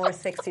it's even more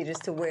sexy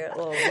just to wear a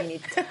little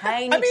tiny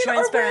I mean, or wear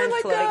transparent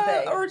like floating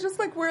thing. or just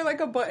like wear like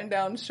a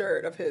button-down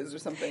shirt of his or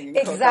something. and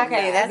Exactly,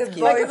 cook on that's the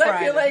cute. Like, 'cause I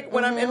feel boyfriend. like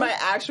when I'm in my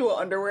actual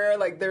underwear,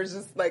 like there's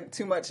just like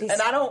too much, It's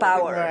and I don't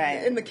power.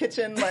 Right. in the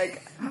kitchen.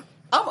 Like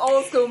I'm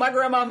old school. My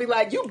grandma be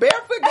like, "You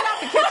barefoot, get out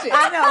the kitchen."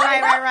 I know,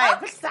 right.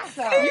 Put socks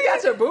on. You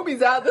got your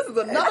boobies out. This is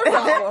another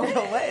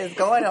problem. What is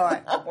going on?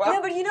 Yeah,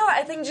 but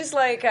I think just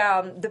like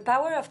the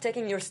power of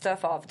taking your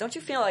stuff off. Don't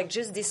you feel like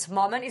just this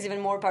moment is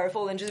even more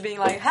powerful than just being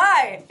like,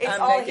 "Hi, it's I'm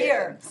all naked.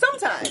 here."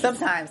 Sometimes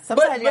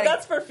But you gotta-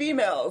 that's for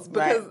females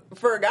because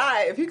for a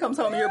guy, if he comes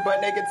home and you're butt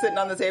naked sitting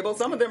on the table,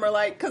 some of them are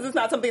like, because it's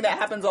not something that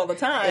happens all the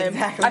time.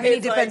 Exactly. I mean, it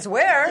It's depends like,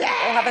 where. It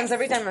happens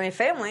every time in my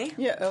family.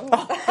 Yeah.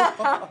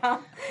 Oh.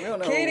 We don't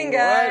know Kidding, what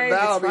guys.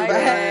 that'll It's be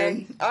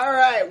Friday. bad. All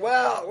right.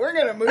 Well, we're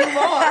gonna move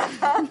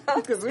on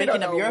because we Speaking don't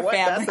know of your what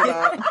family. that's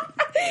about.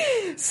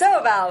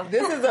 So, Val,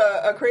 This is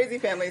a crazy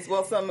family.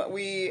 Well,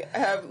 we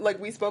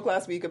spoke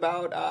last week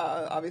about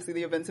obviously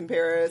the events in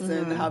Paris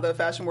and how the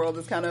fashion world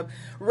has kind of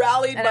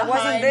rallied and I behind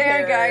wasn't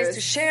there, Paris. guys,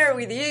 to share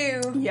with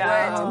you.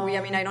 Yeah.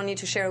 What I don't need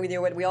to share with you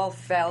what we all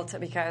felt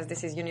because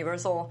this is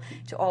universal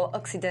to all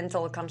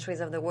Occidental countries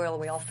of the world.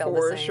 We all felt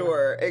For the same.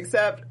 sure.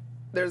 Except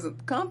there's a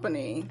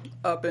company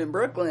up in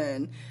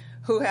Brooklyn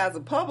who has a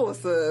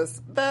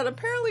publicist that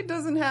apparently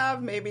doesn't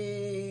have,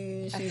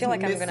 maybe she's feel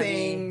like I'm gonna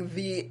missing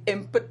the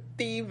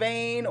empathy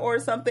vein or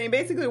something.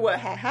 Basically what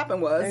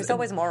happened was... There's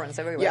always morons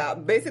everywhere. Yeah,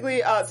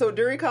 basically, so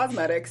Dury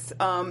Cosmetics,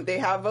 they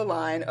have a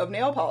line of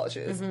nail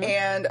polishes. Mm-hmm.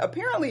 And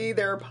apparently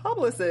their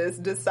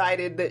publicist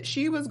decided that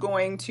she was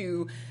going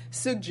to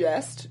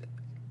suggest...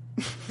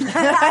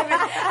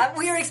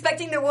 We were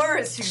expecting the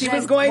words. She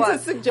was going to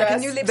suggest like a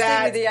new lipstick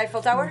that with the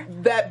Eiffel Tower?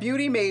 that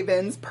beauty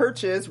mavens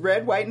purchase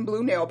red, white, and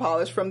blue nail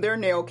polish from their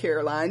nail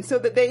care line so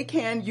that they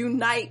can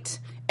unite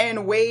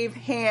and wave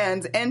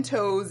hands and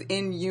toes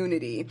in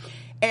unity.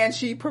 And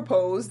she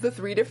proposed the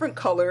 3 different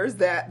colors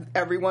that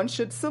everyone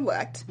should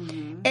select.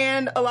 Mm-hmm.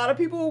 And a lot of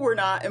people were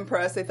not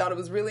impressed. They thought it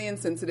was really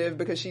insensitive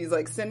because she's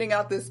like sending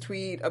out this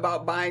tweet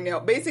about buying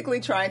nail, basically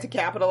trying to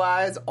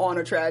capitalize on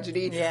a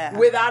tragedy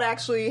without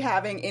actually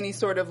having any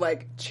sort of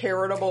like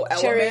charitable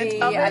element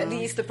Charity, of it. at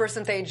least the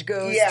percentage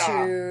goes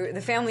to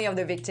the family of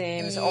the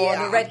victims or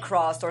Yeah. the Red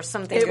Cross or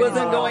something. It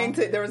wasn't wrong. going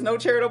to, there was no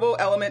charitable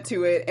element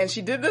to it. And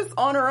she did this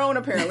on her own,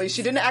 apparently.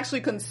 She didn't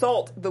actually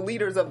consult the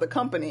leaders of the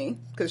company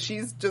because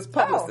she's just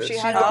publicist. she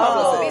She's had a a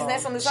publicist.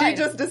 business on the She side.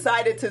 just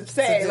decided to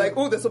say, like,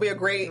 ooh, this will be a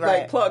great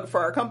like plug for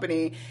our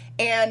company.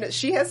 And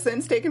she has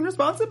since taken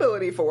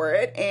responsibility for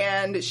it.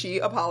 And she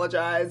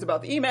apologized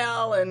about the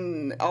email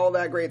and all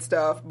that great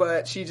stuff.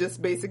 But she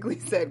just basically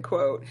said,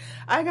 quote,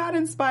 "I got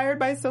inspired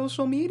by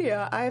social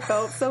media. I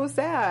felt so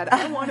sad.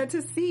 I wanted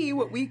to see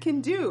what we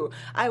can do.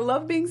 I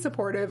love being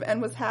supportive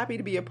and was happy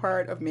to be a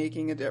part of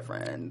making a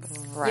difference."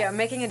 Yeah,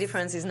 making a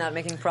difference is not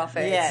making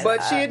profit. Yes.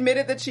 But she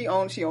admitted that she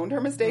owned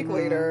her mistake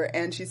later,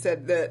 and she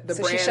said that the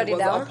So she brand shut it was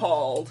down?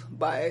 appalled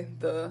by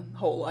the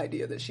whole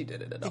idea that she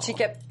did it at all.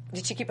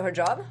 Did she keep her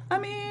job? I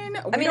mean,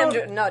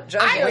 I'm not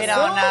judging. I We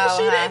don't assume know,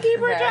 she huh? didn't keep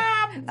her Okay. job.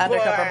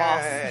 Undercover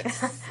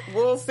but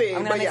we'll see.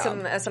 I'm but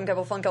gonna make some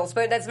couple phone calls,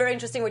 but that's very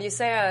interesting what you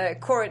say,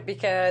 Court,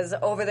 because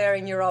over there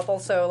in Europe,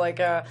 also like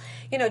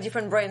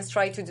different brands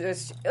try to do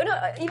this.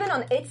 Even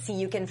on Etsy,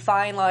 you can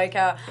find like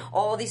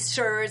all these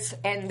shirts,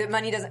 and the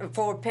money doesn't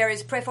for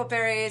Paris, pray for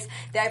Paris,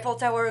 the Eiffel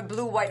Tower,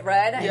 blue, white,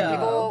 red, and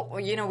people,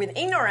 with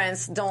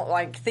ignorance, don't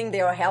like think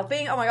they are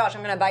helping. Oh my gosh,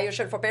 I'm gonna buy your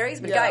shirt for Paris,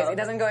 but guys, it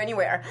doesn't go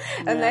anywhere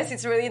unless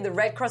it's really the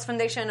Red Cross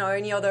Foundation or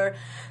any other,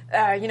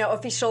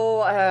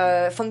 official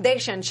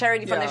foundation,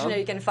 charity foundation that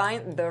you can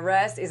find. The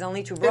rest is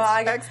only to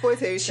brag,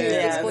 exploitation,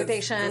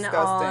 exploitation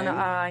on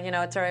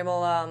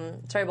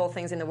terrible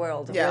things in the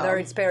world, whether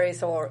it's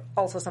Paris or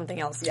also something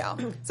else. Yeah.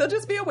 So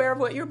just be aware of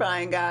what you're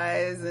buying,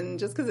 guys, and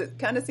just because it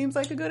kind of seems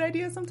like a good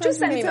idea sometimes. Just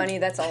send me money,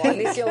 that's all. At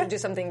least you'll do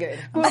something good.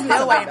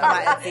 Still waiting on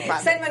my Etsy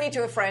project. Send money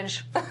to a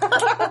French. All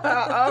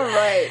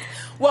right.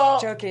 Well,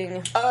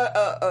 Joking.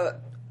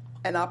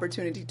 An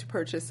opportunity to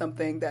purchase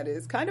something that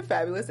is kind of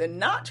fabulous and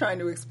not trying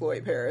to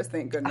exploit Paris,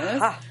 thank goodness.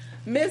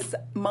 Miss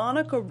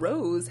Monica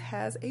Rose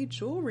has a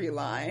jewelry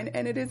line,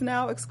 and it is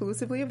now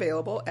exclusively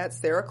available at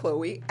Sarah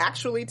Chloe.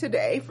 Actually,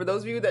 today, for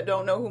those of you that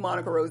don't know who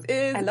Monica Rose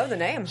is, I love the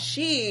name.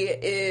 She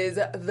is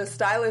the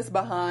stylist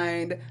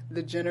behind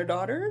the Jenner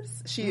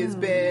daughters. She has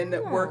been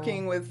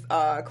working with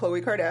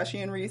Khloe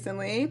Kardashian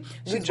recently.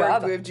 She's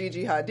worked with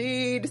Gigi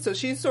Hadid, so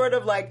she's sort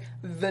of like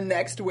the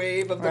next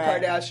wave of the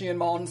Kardashian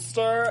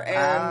monster,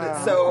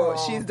 and so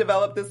she's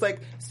developed this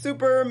like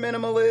super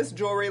minimalist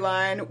jewelry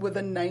line with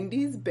a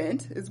 90s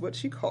bent, is what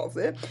she calls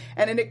it,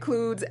 and it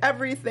includes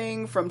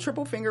everything from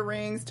triple finger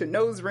rings to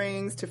nose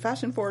rings to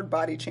fashion forward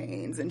body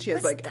chains, and she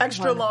has like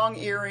extra long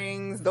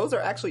earrings. Those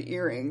are actually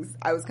earrings.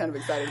 I was kind of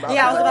excited about.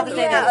 Yeah, I was about to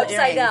say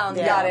upside down.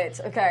 Yeah. Got it.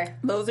 Okay.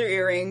 Those are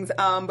earrings,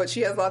 but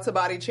she has lots of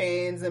body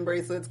chains and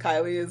bracelets.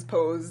 Kylie is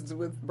posed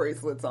with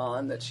bracelets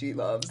on that she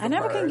loves. I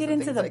never can get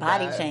into the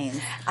body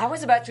chains. I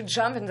was about to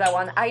jump into that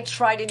one. I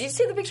tried it. Did you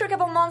see the picture a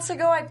couple months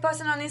ago? I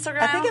posted on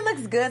Instagram. I think it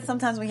looks good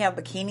sometimes when you have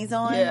bikinis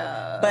on.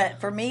 Yeah. But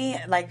for me,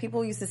 like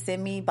people used to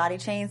send me body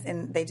chains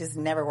and they just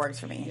never worked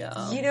for me.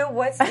 Yeah. You know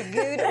what's a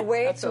good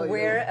way to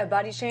wear a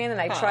body chain? And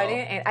I tried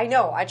it, and I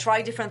know I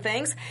tried different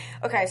things.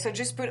 Okay, so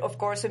just put, of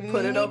course, a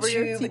mini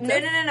tube.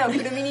 No.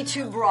 Put a mini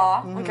tube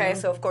bra. Okay,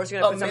 so of course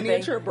you're gonna put something. A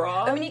miniature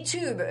bra. A mini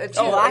tube.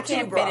 I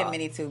can't fit in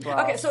mini tube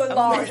bra. Okay, so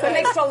large, an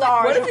extra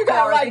large. What if you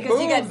got like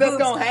boobs you get that's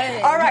gonna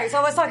hang? All right, so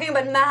I was talking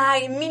about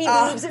my mini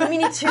boobs,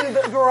 mini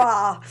tube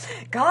bra.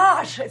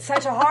 Gosh, it's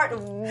such a hard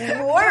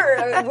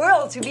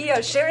world to be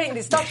sharing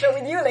this talk show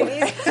with you,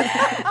 ladies.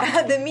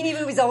 The mini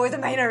boob is always a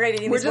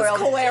minority in this world.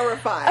 We're just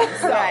clarifying.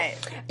 So, right.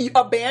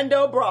 A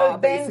bandeau bra. A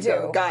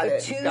bandeau. Got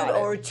it.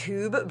 Or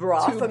tube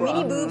bra for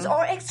mini boobs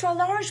or extra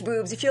large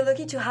boobs if you're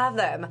lucky to have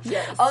them.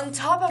 Yes. On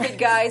top of it,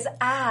 guys,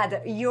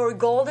 add your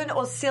golden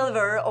or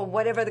silver or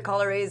whatever the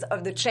color is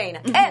of the chain.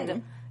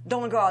 And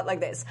don't go out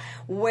like this.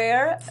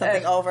 Wear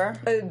something over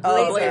a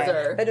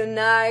blazer. A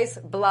nice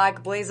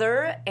black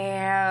blazer,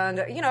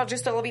 and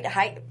just a little bit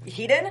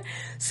hidden.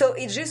 So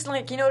it's just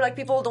like like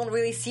people don't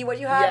really see what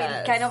you have.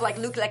 Yes. It kind of like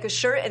look like a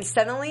shirt, and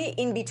suddenly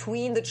in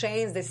between the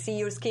chains they see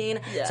your skin.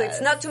 Yes. So it's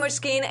not too much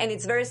skin, and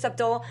it's very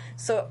subtle.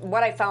 So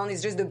what I found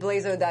is just the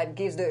blazer that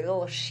gives the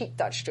little chic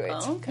touch to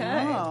it.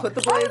 Okay, put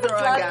the blazer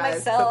on,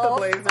 guys. Myself.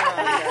 Put the blazer on,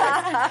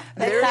 guys.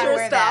 There's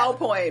your style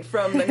point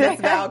from the Miss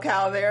Val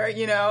Cal there.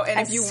 And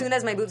as soon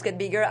as my boobs get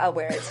bigger, I'll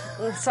wear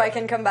it so I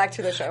can come back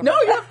to the show. No,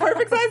 you have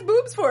perfect size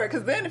boobs for it,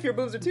 because then if your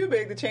boobs are too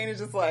big, the chain is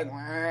just like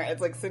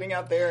it's like sitting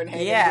out there and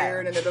hanging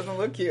weird, and it doesn't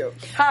look cute.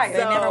 Hi, they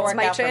never work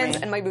my out chains for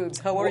me. and my boobs.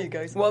 How are you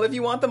guys? Well, if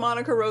you want the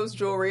Monica Rose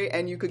jewelry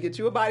and you could get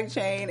you a body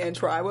chain and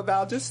try what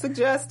Val just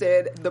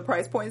suggested, the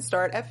price points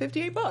start at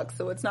 $58,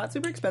 so it's not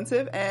super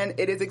expensive, and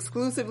it is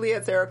exclusively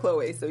at Sarah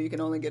Chloe, so you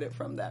can only get it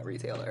from that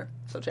retailer.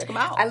 So check them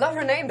out. I love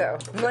her name though,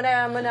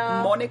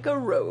 Monica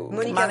Rose.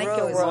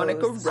 Monica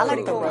Rose. I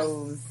like the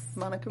rose.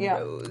 Monica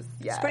Rose.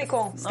 Yes. It's pretty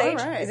cool. Stage?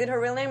 Right. Is it her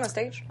real name or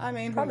Stage? I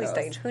mean, probably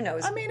Stage. Who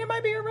knows? I mean, it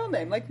might be her real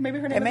name. Like maybe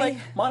her name is like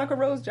Monica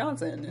Rose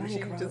Johnson, and she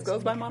just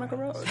goes by Monica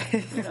Rose.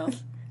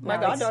 My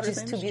goddaughter's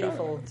name is too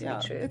beautiful to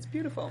be true. It's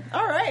beautiful.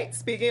 All right.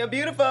 Speaking of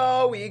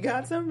beautiful, we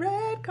got some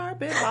red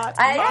carpet hot.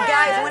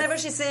 Guys, whenever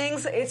she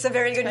sings, it's a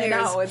very good news. I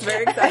know, it's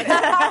very exciting.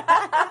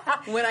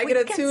 When I get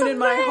a tune in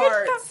my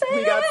heart,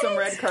 we got some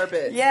red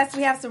carpet. Yes,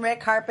 we have some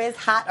red carpets,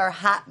 hot or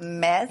hot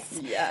mess.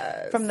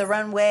 Yes. From the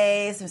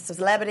runways, some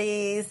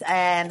celebrities,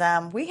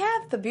 and we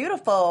have the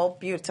beautiful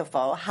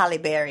Halle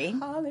Berry.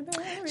 Halle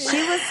Berry. She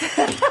was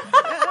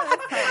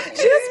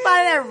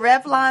spotted at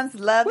Revlon's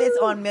Love Is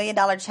On $1 Million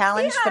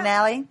Challenge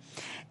finale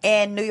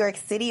in New York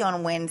City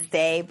on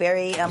Wednesday.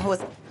 Berry, who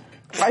was...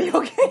 Are you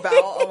okay?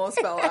 Val almost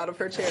fell out of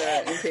her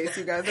chair, in case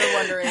you guys are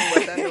wondering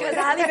what that Because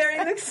Halle Berry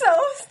looks so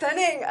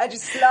stunning. I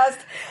just lost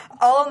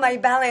all my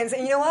balance.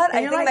 And you know what?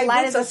 I think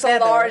my boobs are so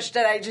large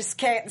that I just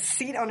can't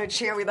sit on a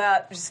chair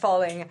without just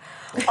falling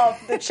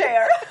off the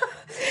chair.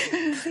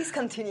 Please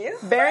continue.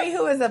 Berry,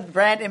 who is a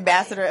brand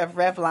ambassador of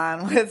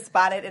Revlon, was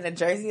spotted in a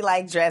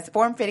jersey-like dress,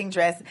 form-fitting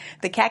dress.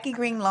 The khaki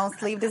green long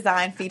sleeve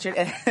design featured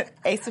an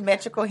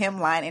asymmetrical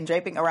hemline and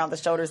draping around the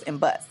shoulders and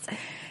bust.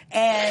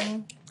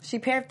 And she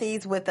paired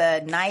these with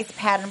a nice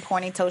pattern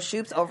pointy toe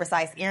shoes,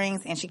 oversized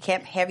earrings, and she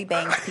kept heavy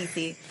bangs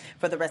PC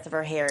for the rest of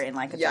her hair in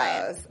like a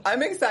giant. Yes.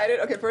 I'm excited.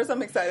 Okay, first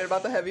I'm excited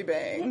about the heavy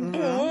bang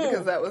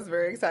because that was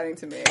very exciting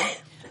to me.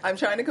 I'm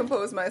trying to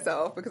compose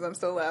myself because I'm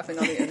still laughing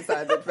on the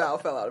inside that Val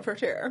fell out of her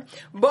chair.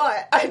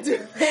 But I do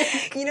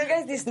think...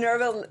 guys, these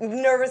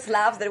nervous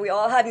laughs that we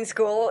all had in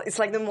school, it's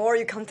like the more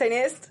you contain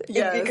it,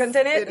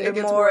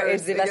 the more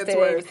it's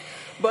devastating.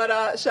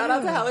 But shout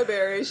out to Halle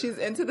Berry. She's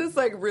into this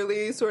like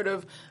really sort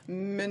of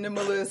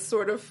minimalist,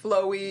 sort of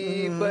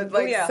flowy, but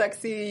like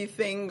sexy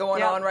thing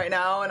going on right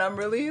now. And I'm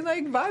really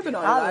like vibing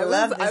on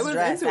it. I was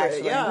dress, into actually.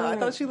 it. Yeah, I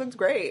thought she looked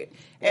great.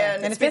 Yeah.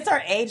 And it fits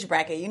our age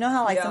bracket. You know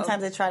how like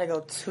sometimes they try to go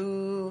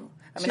too...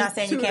 not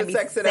saying you can't be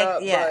sex it up,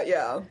 but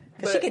yeah.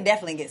 Because she could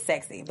definitely get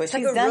sexy, but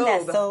she's done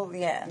that so,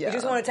 You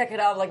just want to take it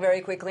off like very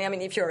quickly. I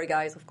mean, if you're a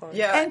guy, of course.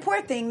 Yeah. And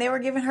poor thing, they were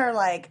giving her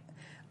like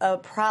a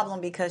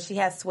problem because she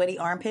has sweaty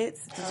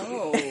armpits.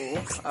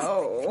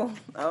 Oh,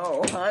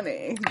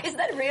 honey. Is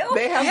that real?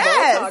 They have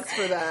Botox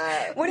for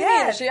that. What do you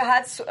mean? She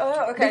had.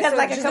 Okay. Because so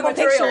like a just couple the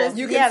material. pictures,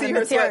 You can see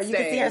her sweat You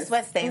can see her stains.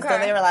 sweat stains. Okay.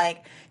 So they were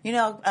like, you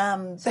know,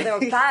 So there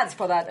were pads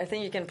for that. I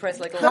think you can press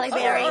like a Halle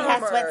Berry armor.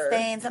 has sweat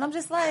stains, and I'm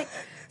just like,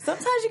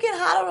 sometimes you get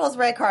hot on those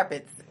red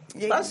carpets.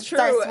 You That's true.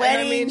 start sweating, and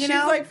I mean, you she's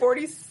know? like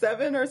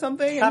 47 or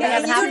something. Probably and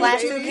having she's hot a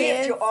flashes baby. with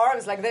kids. your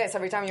arms like this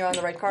every time you're on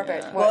the red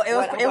carpet. Yeah. Well, it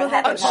was what having I'm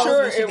happened? pose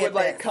sure when she it did would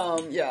like this.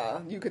 come. Yeah,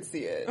 you could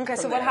see it. Okay,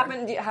 so from what there.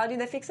 happened? How did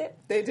they fix it?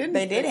 They didn't.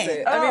 They fix didn't.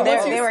 it. I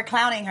mean, They were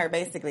clowning her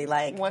basically,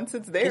 like once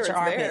it's there, get your it's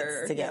armpits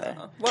there. together.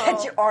 Yeah. Well,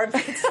 Get your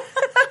armpits.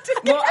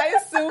 well, I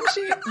assume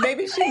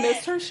maybe she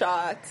missed her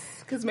shots.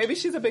 Because maybe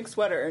she's a big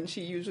sweater and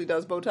she usually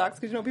does Botox.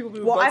 Because you know people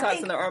do Well, I Botox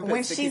think in their armpits.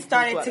 when to she keep from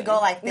started to sweating. go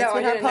like this No,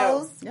 with I her didn't know.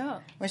 pose, Yeah.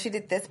 when she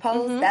did this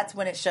pose, that's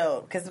when it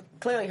showed. Because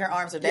clearly her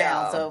arms are down.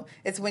 Yeah. So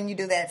it's when you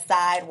do that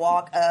side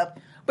walk up.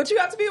 But you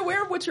have to be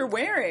aware of what you're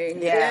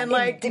wearing. Yeah. And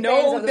like It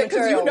depends know on the that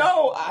because you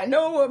material. I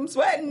know I'm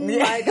sweating.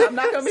 Like I'm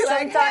not gonna be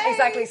like Sometimes, hey.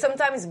 exactly.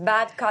 Sometimes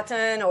bad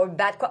cotton or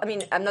bad. I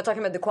mean, I'm not talking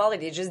about the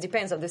quality. It just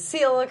depends of the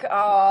silk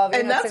of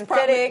And that's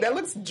probably synthetic. that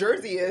looks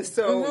jersey-ish,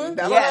 so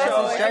that'll Yeah,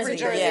 show it's every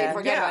jersey, jersey. yeah.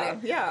 Forget about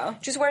it. Yeah.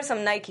 Just wear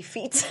some Nike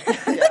feet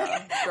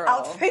Yeah, girl.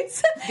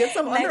 outfits. Get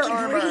some Make Under you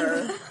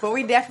Armour. breathe. But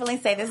we definitely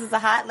say this is a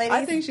hot lady.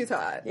 I think she's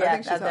hot. Yeah, I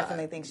think she's hot.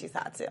 definitely think she's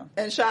hot too.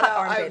 And shout out,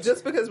 armpits.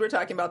 just because we're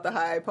talking about the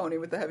high pony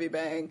with the heavy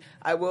bang,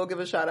 I will give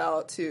a shout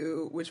out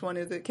to, which one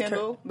is it?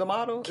 Kendall, the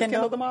model? Is Kendall?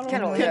 Kendall the model?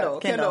 Kendall, yeah.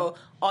 Kendall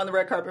on the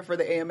red carpet for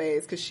the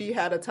AMAs because she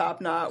had a top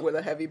knot with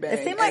a heavy bang.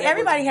 It seemed like and was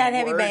everybody had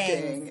heavy working.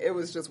 bangs. It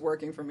was just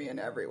working for me in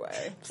every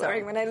way. So,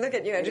 Sorry, when I look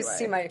at you, I just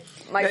see anyway.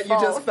 my that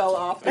fall. you just fell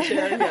off the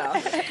chair.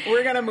 Yeah.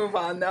 We're going to move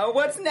on though.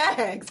 What's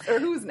next? Or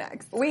who's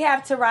next? We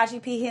have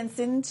Taraji P.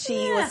 Henson.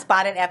 She was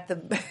spotted at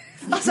the.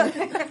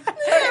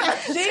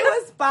 She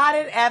was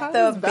spotted at How the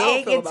does Val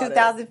big feel in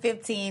about it?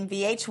 2015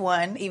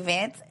 VH1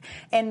 event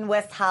in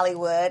West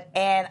Hollywood,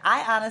 and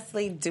I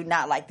honestly do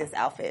not like this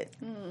outfit.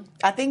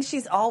 I think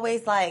she's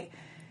always like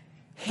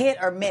hit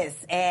or miss,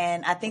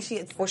 and I think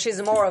Well,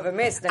 she's more of a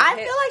miss than I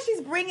hit. feel like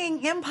she's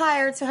bringing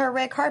empire to her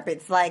red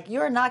carpets. Like,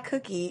 you're not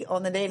Cookie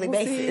on the daily Well,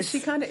 see, basis. she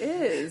kind of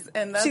is,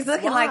 and that's She's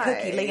looking like why.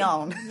 Cookie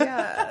Leon.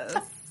 Yes.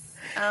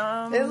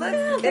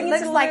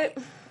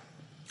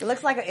 It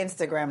looks like an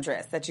Instagram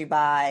dress that you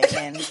buy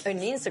and an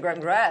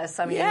Instagram dress.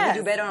 I mean, Yes,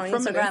 you do better on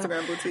from an Instagram.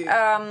 Instagram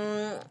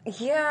boutique.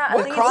 Yeah, I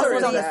What think color it's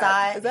is on the that?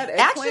 side. Is that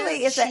eggplant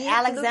Actually, it's an cheap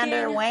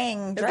Alexander looking?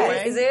 Wang it dress.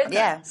 Wang? Is it?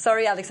 Yeah.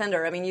 Sorry,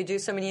 Alexander. I mean, you do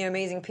so many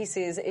amazing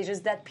pieces. It's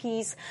just that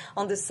piece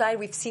on the side.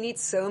 We've seen it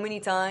so many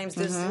times.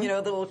 There's, the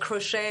little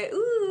crochet.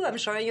 Ooh, I'm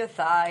showing you a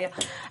thigh.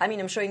 I mean,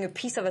 I'm showing a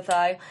piece of a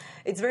thigh.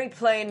 It's very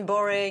plain,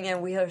 boring,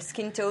 and with her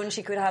skin tone,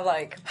 she could have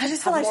like. I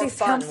just feel like more she's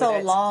fun come with so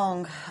it.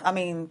 long. I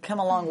mean, come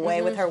a long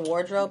way with her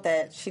wardrobe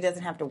that she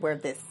doesn't have to wear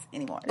this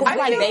anymore. This is I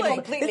like feel baby. like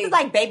completely- This is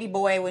like Baby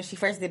Boy when she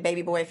first did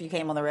Baby Boy. If you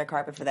came on the red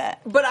carpet for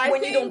that, But I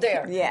When think, you don't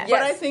dare. Yeah. But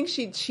Yes. I think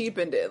she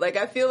cheapened it. Like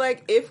I feel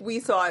like if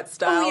we saw it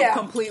styled yeah.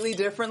 completely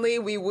differently,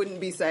 we wouldn't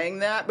be saying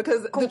that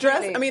because the Completely.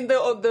 dress. I mean,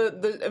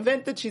 the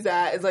event that she's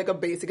at is like a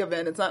basic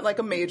event. It's not like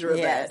a major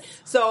Yes. event.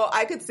 So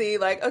I could see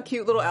like a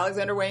cute little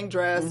Alexander Wang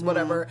dress,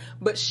 whatever.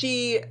 But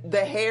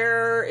the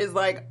hair is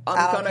like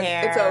Out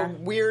hair. It's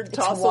a weird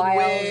tousled wild,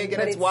 wig, and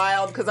but it's it's-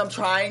 wild because I'm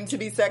trying to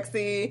be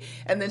sexy,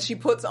 and then she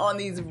puts on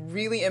these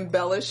really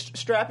embellished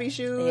strappy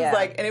shoes, Yeah.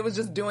 like, and it was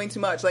just doing too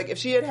much. Like if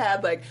she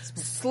had like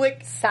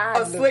Sad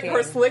her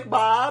looking. slick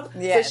bob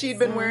that Yes. she'd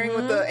been wearing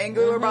with the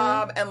angular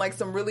bob and like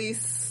some really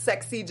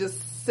sexy,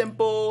 just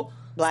simple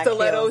Black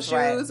stiletto heels,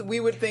 right. shoes, we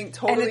would think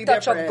totally And a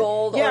touch of different.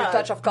 gold or a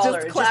touch of color,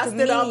 Just just classed a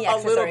it up mini a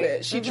little accessory.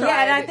 bit. She tried.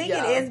 yeah, and I think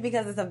yeah. it is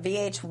because it's a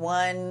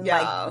VH1,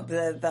 Yeah.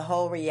 like the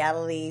whole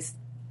reality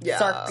Yeah.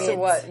 circuit. So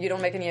what? You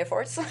don't make any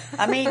efforts?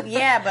 I mean,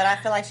 yeah, but I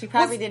feel like she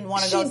probably didn't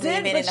want to go She to the did,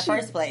 event but in the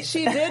first place.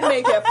 She did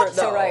make effort,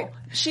 though. So right.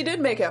 She did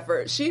make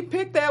effort. She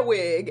picked that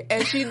wig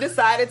and she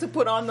decided to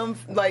put on them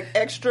like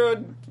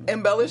extra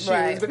embellished shoes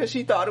Right. because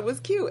she thought it was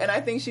cute. And I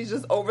think she's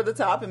just over the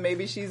top, and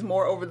maybe she's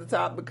more over the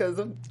top because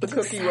of the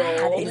cookie sad.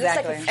 roll. It looks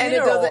like a Exactly. And it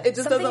funeral. doesn't. It just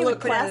Something doesn't you look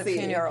would put at a classy.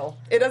 funeral.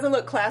 It doesn't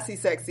look classy,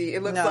 sexy.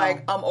 It looks No.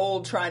 like I'm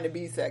old trying to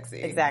be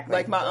sexy. Exactly.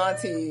 Like my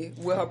auntie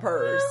with her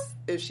purse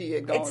if she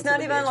had gone. It's to not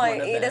the even VH1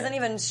 like it event. doesn't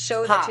even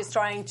show Pop. that she's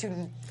trying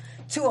too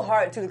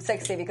hard to look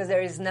sexy because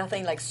there is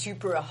nothing like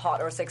super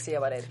hot or sexy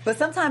about it. But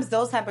sometimes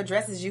those type of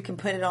dresses you can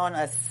put it on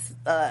a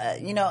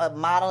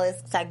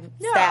modelist type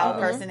Yeah. style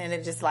person and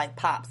it just like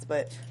pops.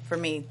 But for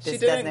me, this She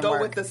didn't doesn't go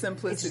work. with the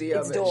simplicity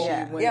It's of it. dull. She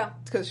Yeah. went, Yeah.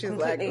 because she's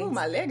Completely. like, "Ooh,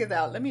 my leg is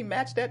out. Let me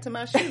match that to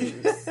my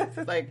shoes."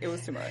 Like it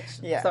was too much.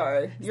 Yeah.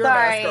 Sorry, you're a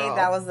Sorry, mess, girl.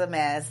 that was a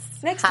mess.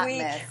 Next Hot week.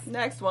 mess.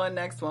 Next one.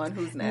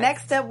 Who's next?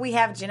 Next up, we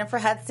have Jennifer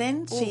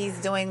Hudson. She's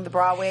doing the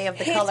Broadway of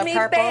The Hit Color me,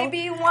 Purple.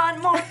 baby,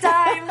 one more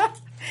time.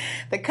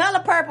 The Color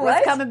Purple Right?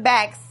 is coming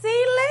back. See,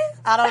 Liz?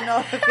 I don't know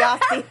if y'all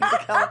seen The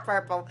Color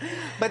Purple,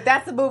 but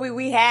that's a movie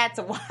we had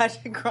to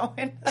watch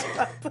growing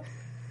up.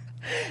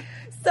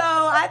 So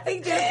I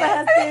think Jennifer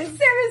Hudson.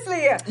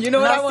 Seriously. You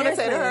know what No, I want to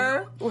say to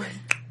her? seriously.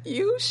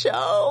 You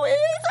show it.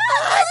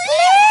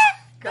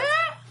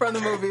 from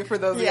the movie for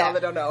those of y'all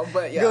that don't know.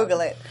 But yeah.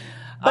 Google it.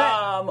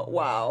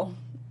 Wow.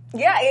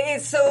 Yeah,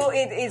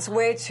 it's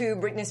way too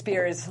Britney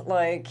Spears,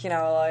 like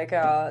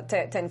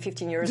 10,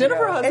 15 years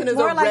Jennifer ago. Hudson It's is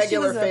more a like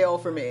regular fail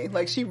for me.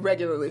 Like, she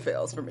regularly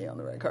fails for me on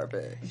the red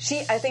carpet.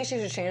 I think she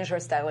should change her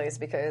stylist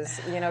because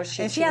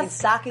she has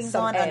stockings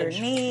on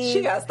underneath.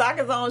 She got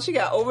stockings on. She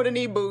got over the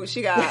knee boots.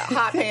 She got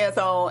hot pants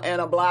on and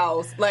a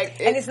blouse.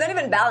 And it's not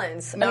even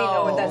balanced.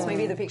 No. I mean, that's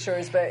maybe the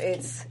pictures, but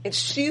it's.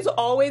 She's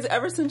always,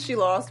 ever since she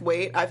lost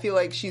weight, I feel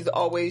like she's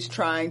always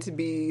trying to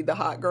be the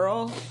hot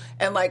girl.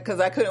 And because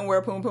I couldn't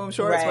wear poom poom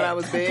shorts when I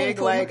was big,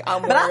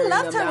 I'm but I wearing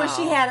loved them her when now.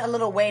 she had a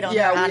little weight on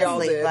her. We Honestly, all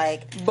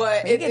did.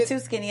 But when you get too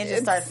skinny, it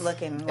just starts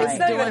looking like It's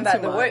not even about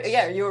too the much. weight.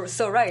 Yeah, you're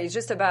so right. It's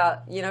just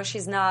about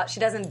she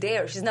doesn't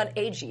dare. She's not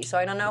edgy. So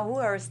I don't know who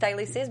her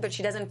stylist is, but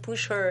she doesn't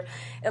push her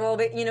a little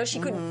bit. She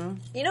could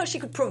she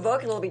could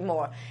provoke a little bit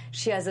more.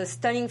 She has a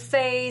stunning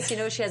face. She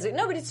has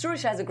but it's true.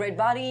 She has a great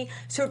body.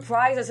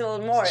 Surprise us a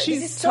little more.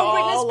 She's this is so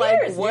tall, Britney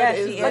Spears. what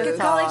she is is like a this?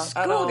 college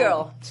I don't-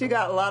 schoolgirl. She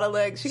got a lot of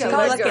legs. She got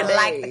college legs girl. for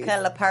like the days.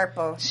 color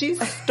purple.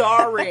 She's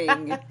starring.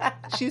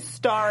 She's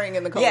starring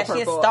in the color Yeah, she is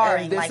purple.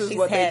 starring, And this like, is she's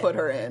what they had- put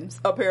her in: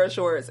 a pair of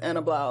shorts and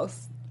a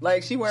blouse.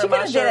 Like, she wearing She my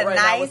could have shirt did a right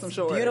now with nice, some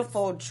shorts.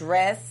 beautiful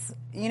dress.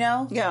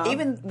 Yeah.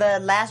 Even the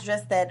last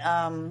dress that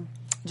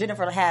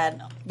Jennifer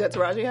had, that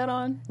Taraji had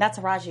on. not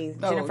Taraji,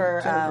 Oh,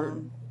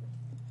 Jennifer.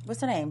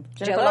 What's her name?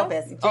 Jennifer J-Lo?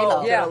 Lopez. Oh,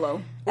 J-Lo. yeah.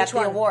 J-Lo. At Which the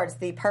one? awards,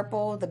 the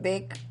purple, the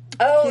big.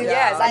 Oh cute-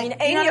 yes, I mean you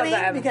any know of what I mean?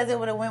 them. Because it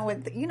would have went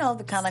with the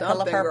kind of color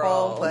Something, purple.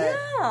 girl. But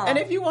Yeah. And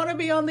if you want to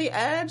be on the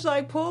edge,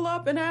 pull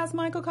up and ask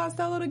Michael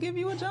Costello to give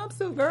you a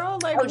jumpsuit, girl.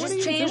 Like, Or what just are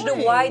you change doing?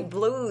 the white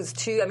blues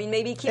too. I mean,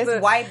 maybe keep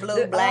it's white,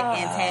 blue, black,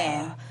 and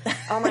tan.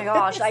 Oh my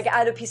gosh!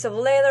 Add a piece of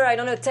leather. I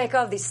don't know. Take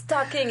off this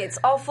stocking. It's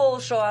awful.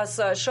 Show off.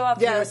 Yes,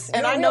 your,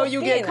 and your I know real you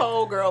skin. get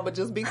cold, girl, but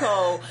just be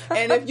cold.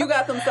 And if you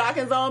got them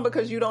stockings on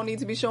because you don't need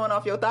to be showing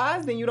off your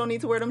thighs, then you don't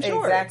need to wear them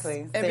shorts.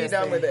 Exactly. And be Seriously.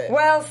 done with it.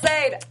 Well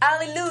said.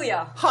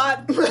 Hallelujah. Hot.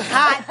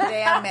 Hot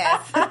damn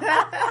mess.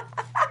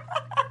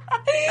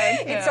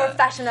 It's our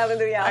fashion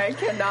hallelujah. I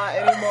cannot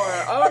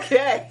anymore.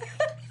 Okay.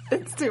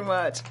 It's too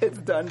much. It's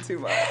done too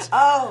much.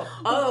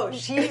 Oh,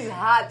 she's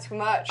had too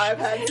much. I've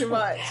had too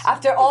much.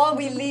 After all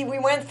we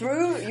went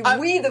through,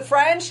 we the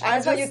French.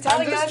 That's what you're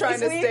telling I'm just us trying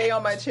this to week. stay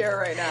on my chair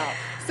right now.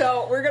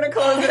 So we're going to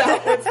close it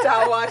out with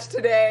Style Watch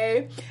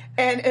today.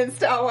 And in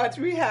Style Watch,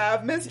 we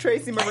have Miss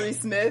Tracy Marie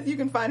Smith. You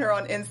can find her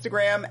on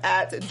Instagram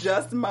at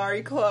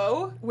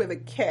justmarieclo with a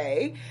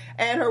K.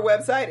 And her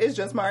website is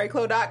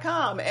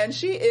justmarieclo.com. And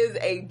she is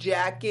a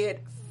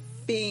jacket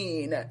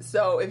fiend.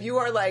 So if you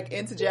are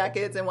into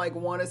jackets and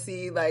want to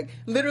see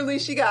literally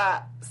she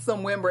got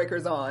some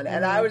windbreakers on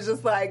and I was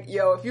just like,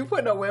 yo, if you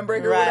putting a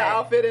windbreaker with an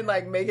outfit and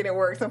making it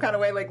work some kind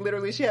of way,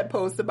 literally she had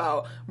posts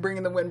about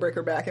bringing the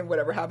windbreaker back and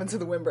whatever happened to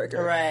the windbreaker.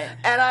 Right.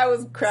 And I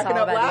was cracking all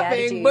up about the laughing,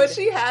 attitude. but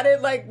she had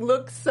it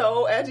look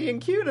so edgy and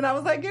cute and I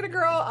was like, get it,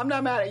 girl. I'm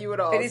not mad at you at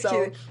all. It is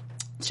cute.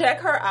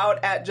 Check her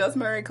out at Just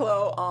Mary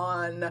Clo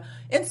on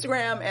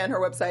Instagram, and her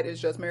website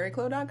is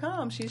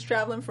justmaryclo.com. She's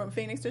traveling from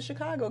Phoenix to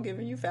Chicago,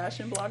 giving you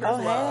fashion bloggers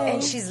love.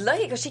 And she's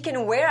lucky because she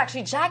can wear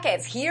actually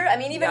jackets here. I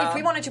mean, even if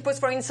we wanted to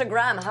post for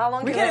Instagram, how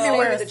long We can can't we even stay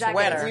wear with a the jacket?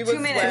 sweater. We 2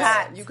 would minutes.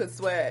 sweat. You could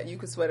sweat. You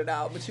could sweat it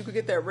out, but you could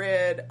get that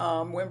red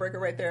windbreaker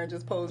right there and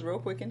just pose real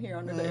quick in here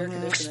under the air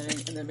conditioning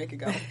and then make it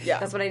go. Yeah,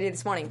 That's what I did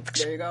this morning.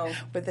 there you go.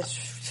 With the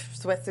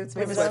sweatsuits.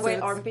 With the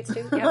sweat armpits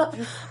too. Yeah.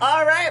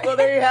 All right, well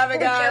there you have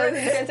it,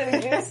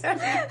 Gelatin guys. juice.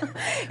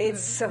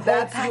 It's a whole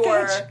That's package.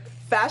 your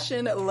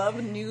fashion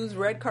love news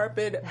red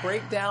carpet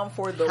breakdown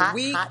for the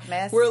week. Hot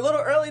mess. We're a little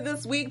early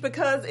this week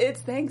because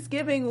it's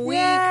Thanksgiving week.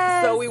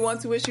 Yes. So we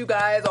want to wish you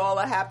guys all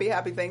a happy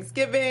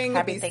Thanksgiving.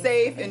 Happy Be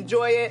Thanksgiving. safe,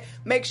 enjoy it.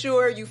 Make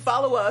sure you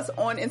follow us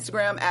on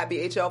Instagram at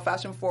BHL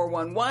Fashion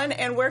 411.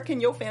 And where can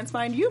your fans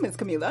find you, Ms.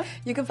 Camila?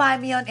 You can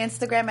find me on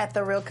Instagram at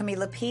The Real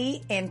Camila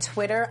P. In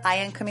Twitter, I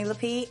am Camila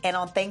P. And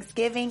on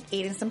Thanksgiving,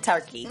 eating some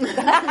turkey.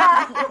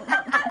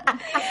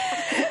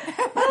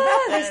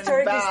 This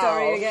turkey Val,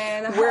 story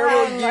again. where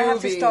will you I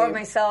have be? to starve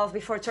myself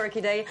before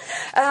Turkey Day.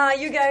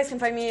 You guys can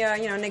find me,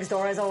 next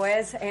door as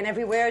always, and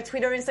everywhere: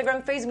 Twitter,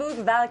 Instagram, Facebook,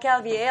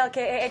 Valcal,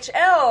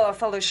 VALKAHL.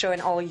 Follow the show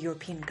and all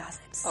European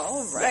gossips.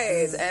 All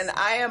right. And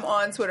I am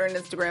on Twitter and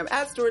Instagram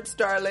at Stuart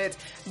Starlet.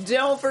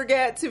 Don't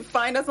forget to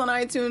find us on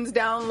iTunes,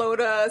 download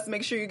us,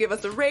 make sure you give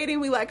us a rating.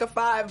 We like a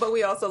 5, but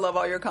we also love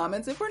all your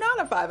comments if we're not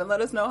a 5, and let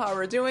us know how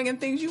we're doing and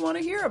things you want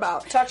to hear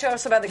about. Talk to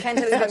us about the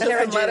cantaloupe and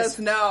carrot Just let juice. us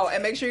know.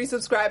 And make sure you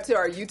subscribe to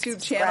our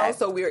YouTube channel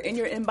so we're in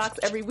your inbox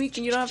every week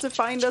and you don't have to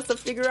find us to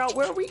figure out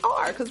where we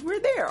are because we're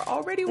there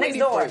already Next waiting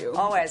door. for you.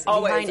 Always.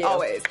 Behind you.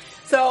 Always.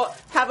 So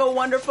have a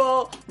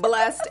wonderful,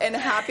 blessed, and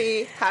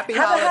happy Have a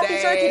holiday.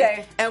 happy Turkey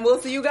Day. And we'll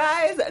see you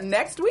guys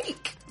next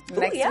week.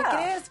 Next yeah.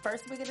 week it is.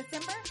 First week of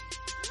December.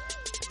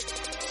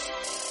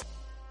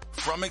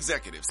 From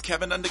executives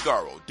Kevin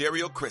Undergaro,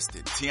 Dario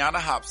Kristen, Tiana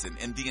Hobson,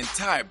 and the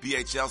entire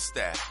BHL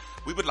staff,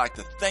 we would like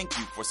to thank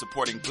you for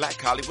supporting Black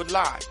Hollywood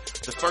Live,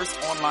 the first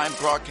online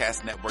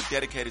broadcast network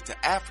dedicated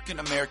to African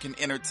American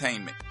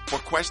entertainment. For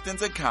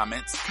questions and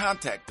comments,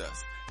 contact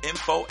us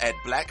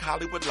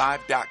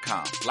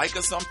info@blackhollywoodlive.com. Like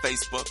us on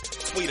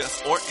Facebook, tweet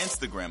us, or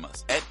Instagram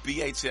us at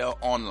BHL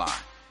Online.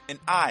 And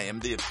I am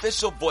the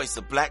official voice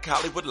of Black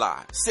Hollywood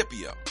Live,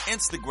 Scipio.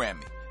 Instagram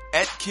me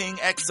at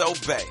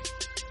KingXOBay.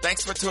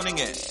 Thanks for tuning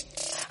in.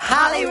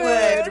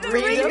 Hollywood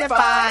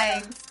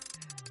redefined.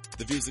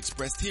 The views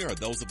expressed here are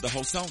those of the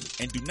host only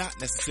and do not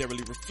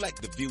necessarily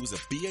reflect the views of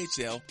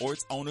BHL or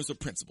its owners or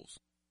principals.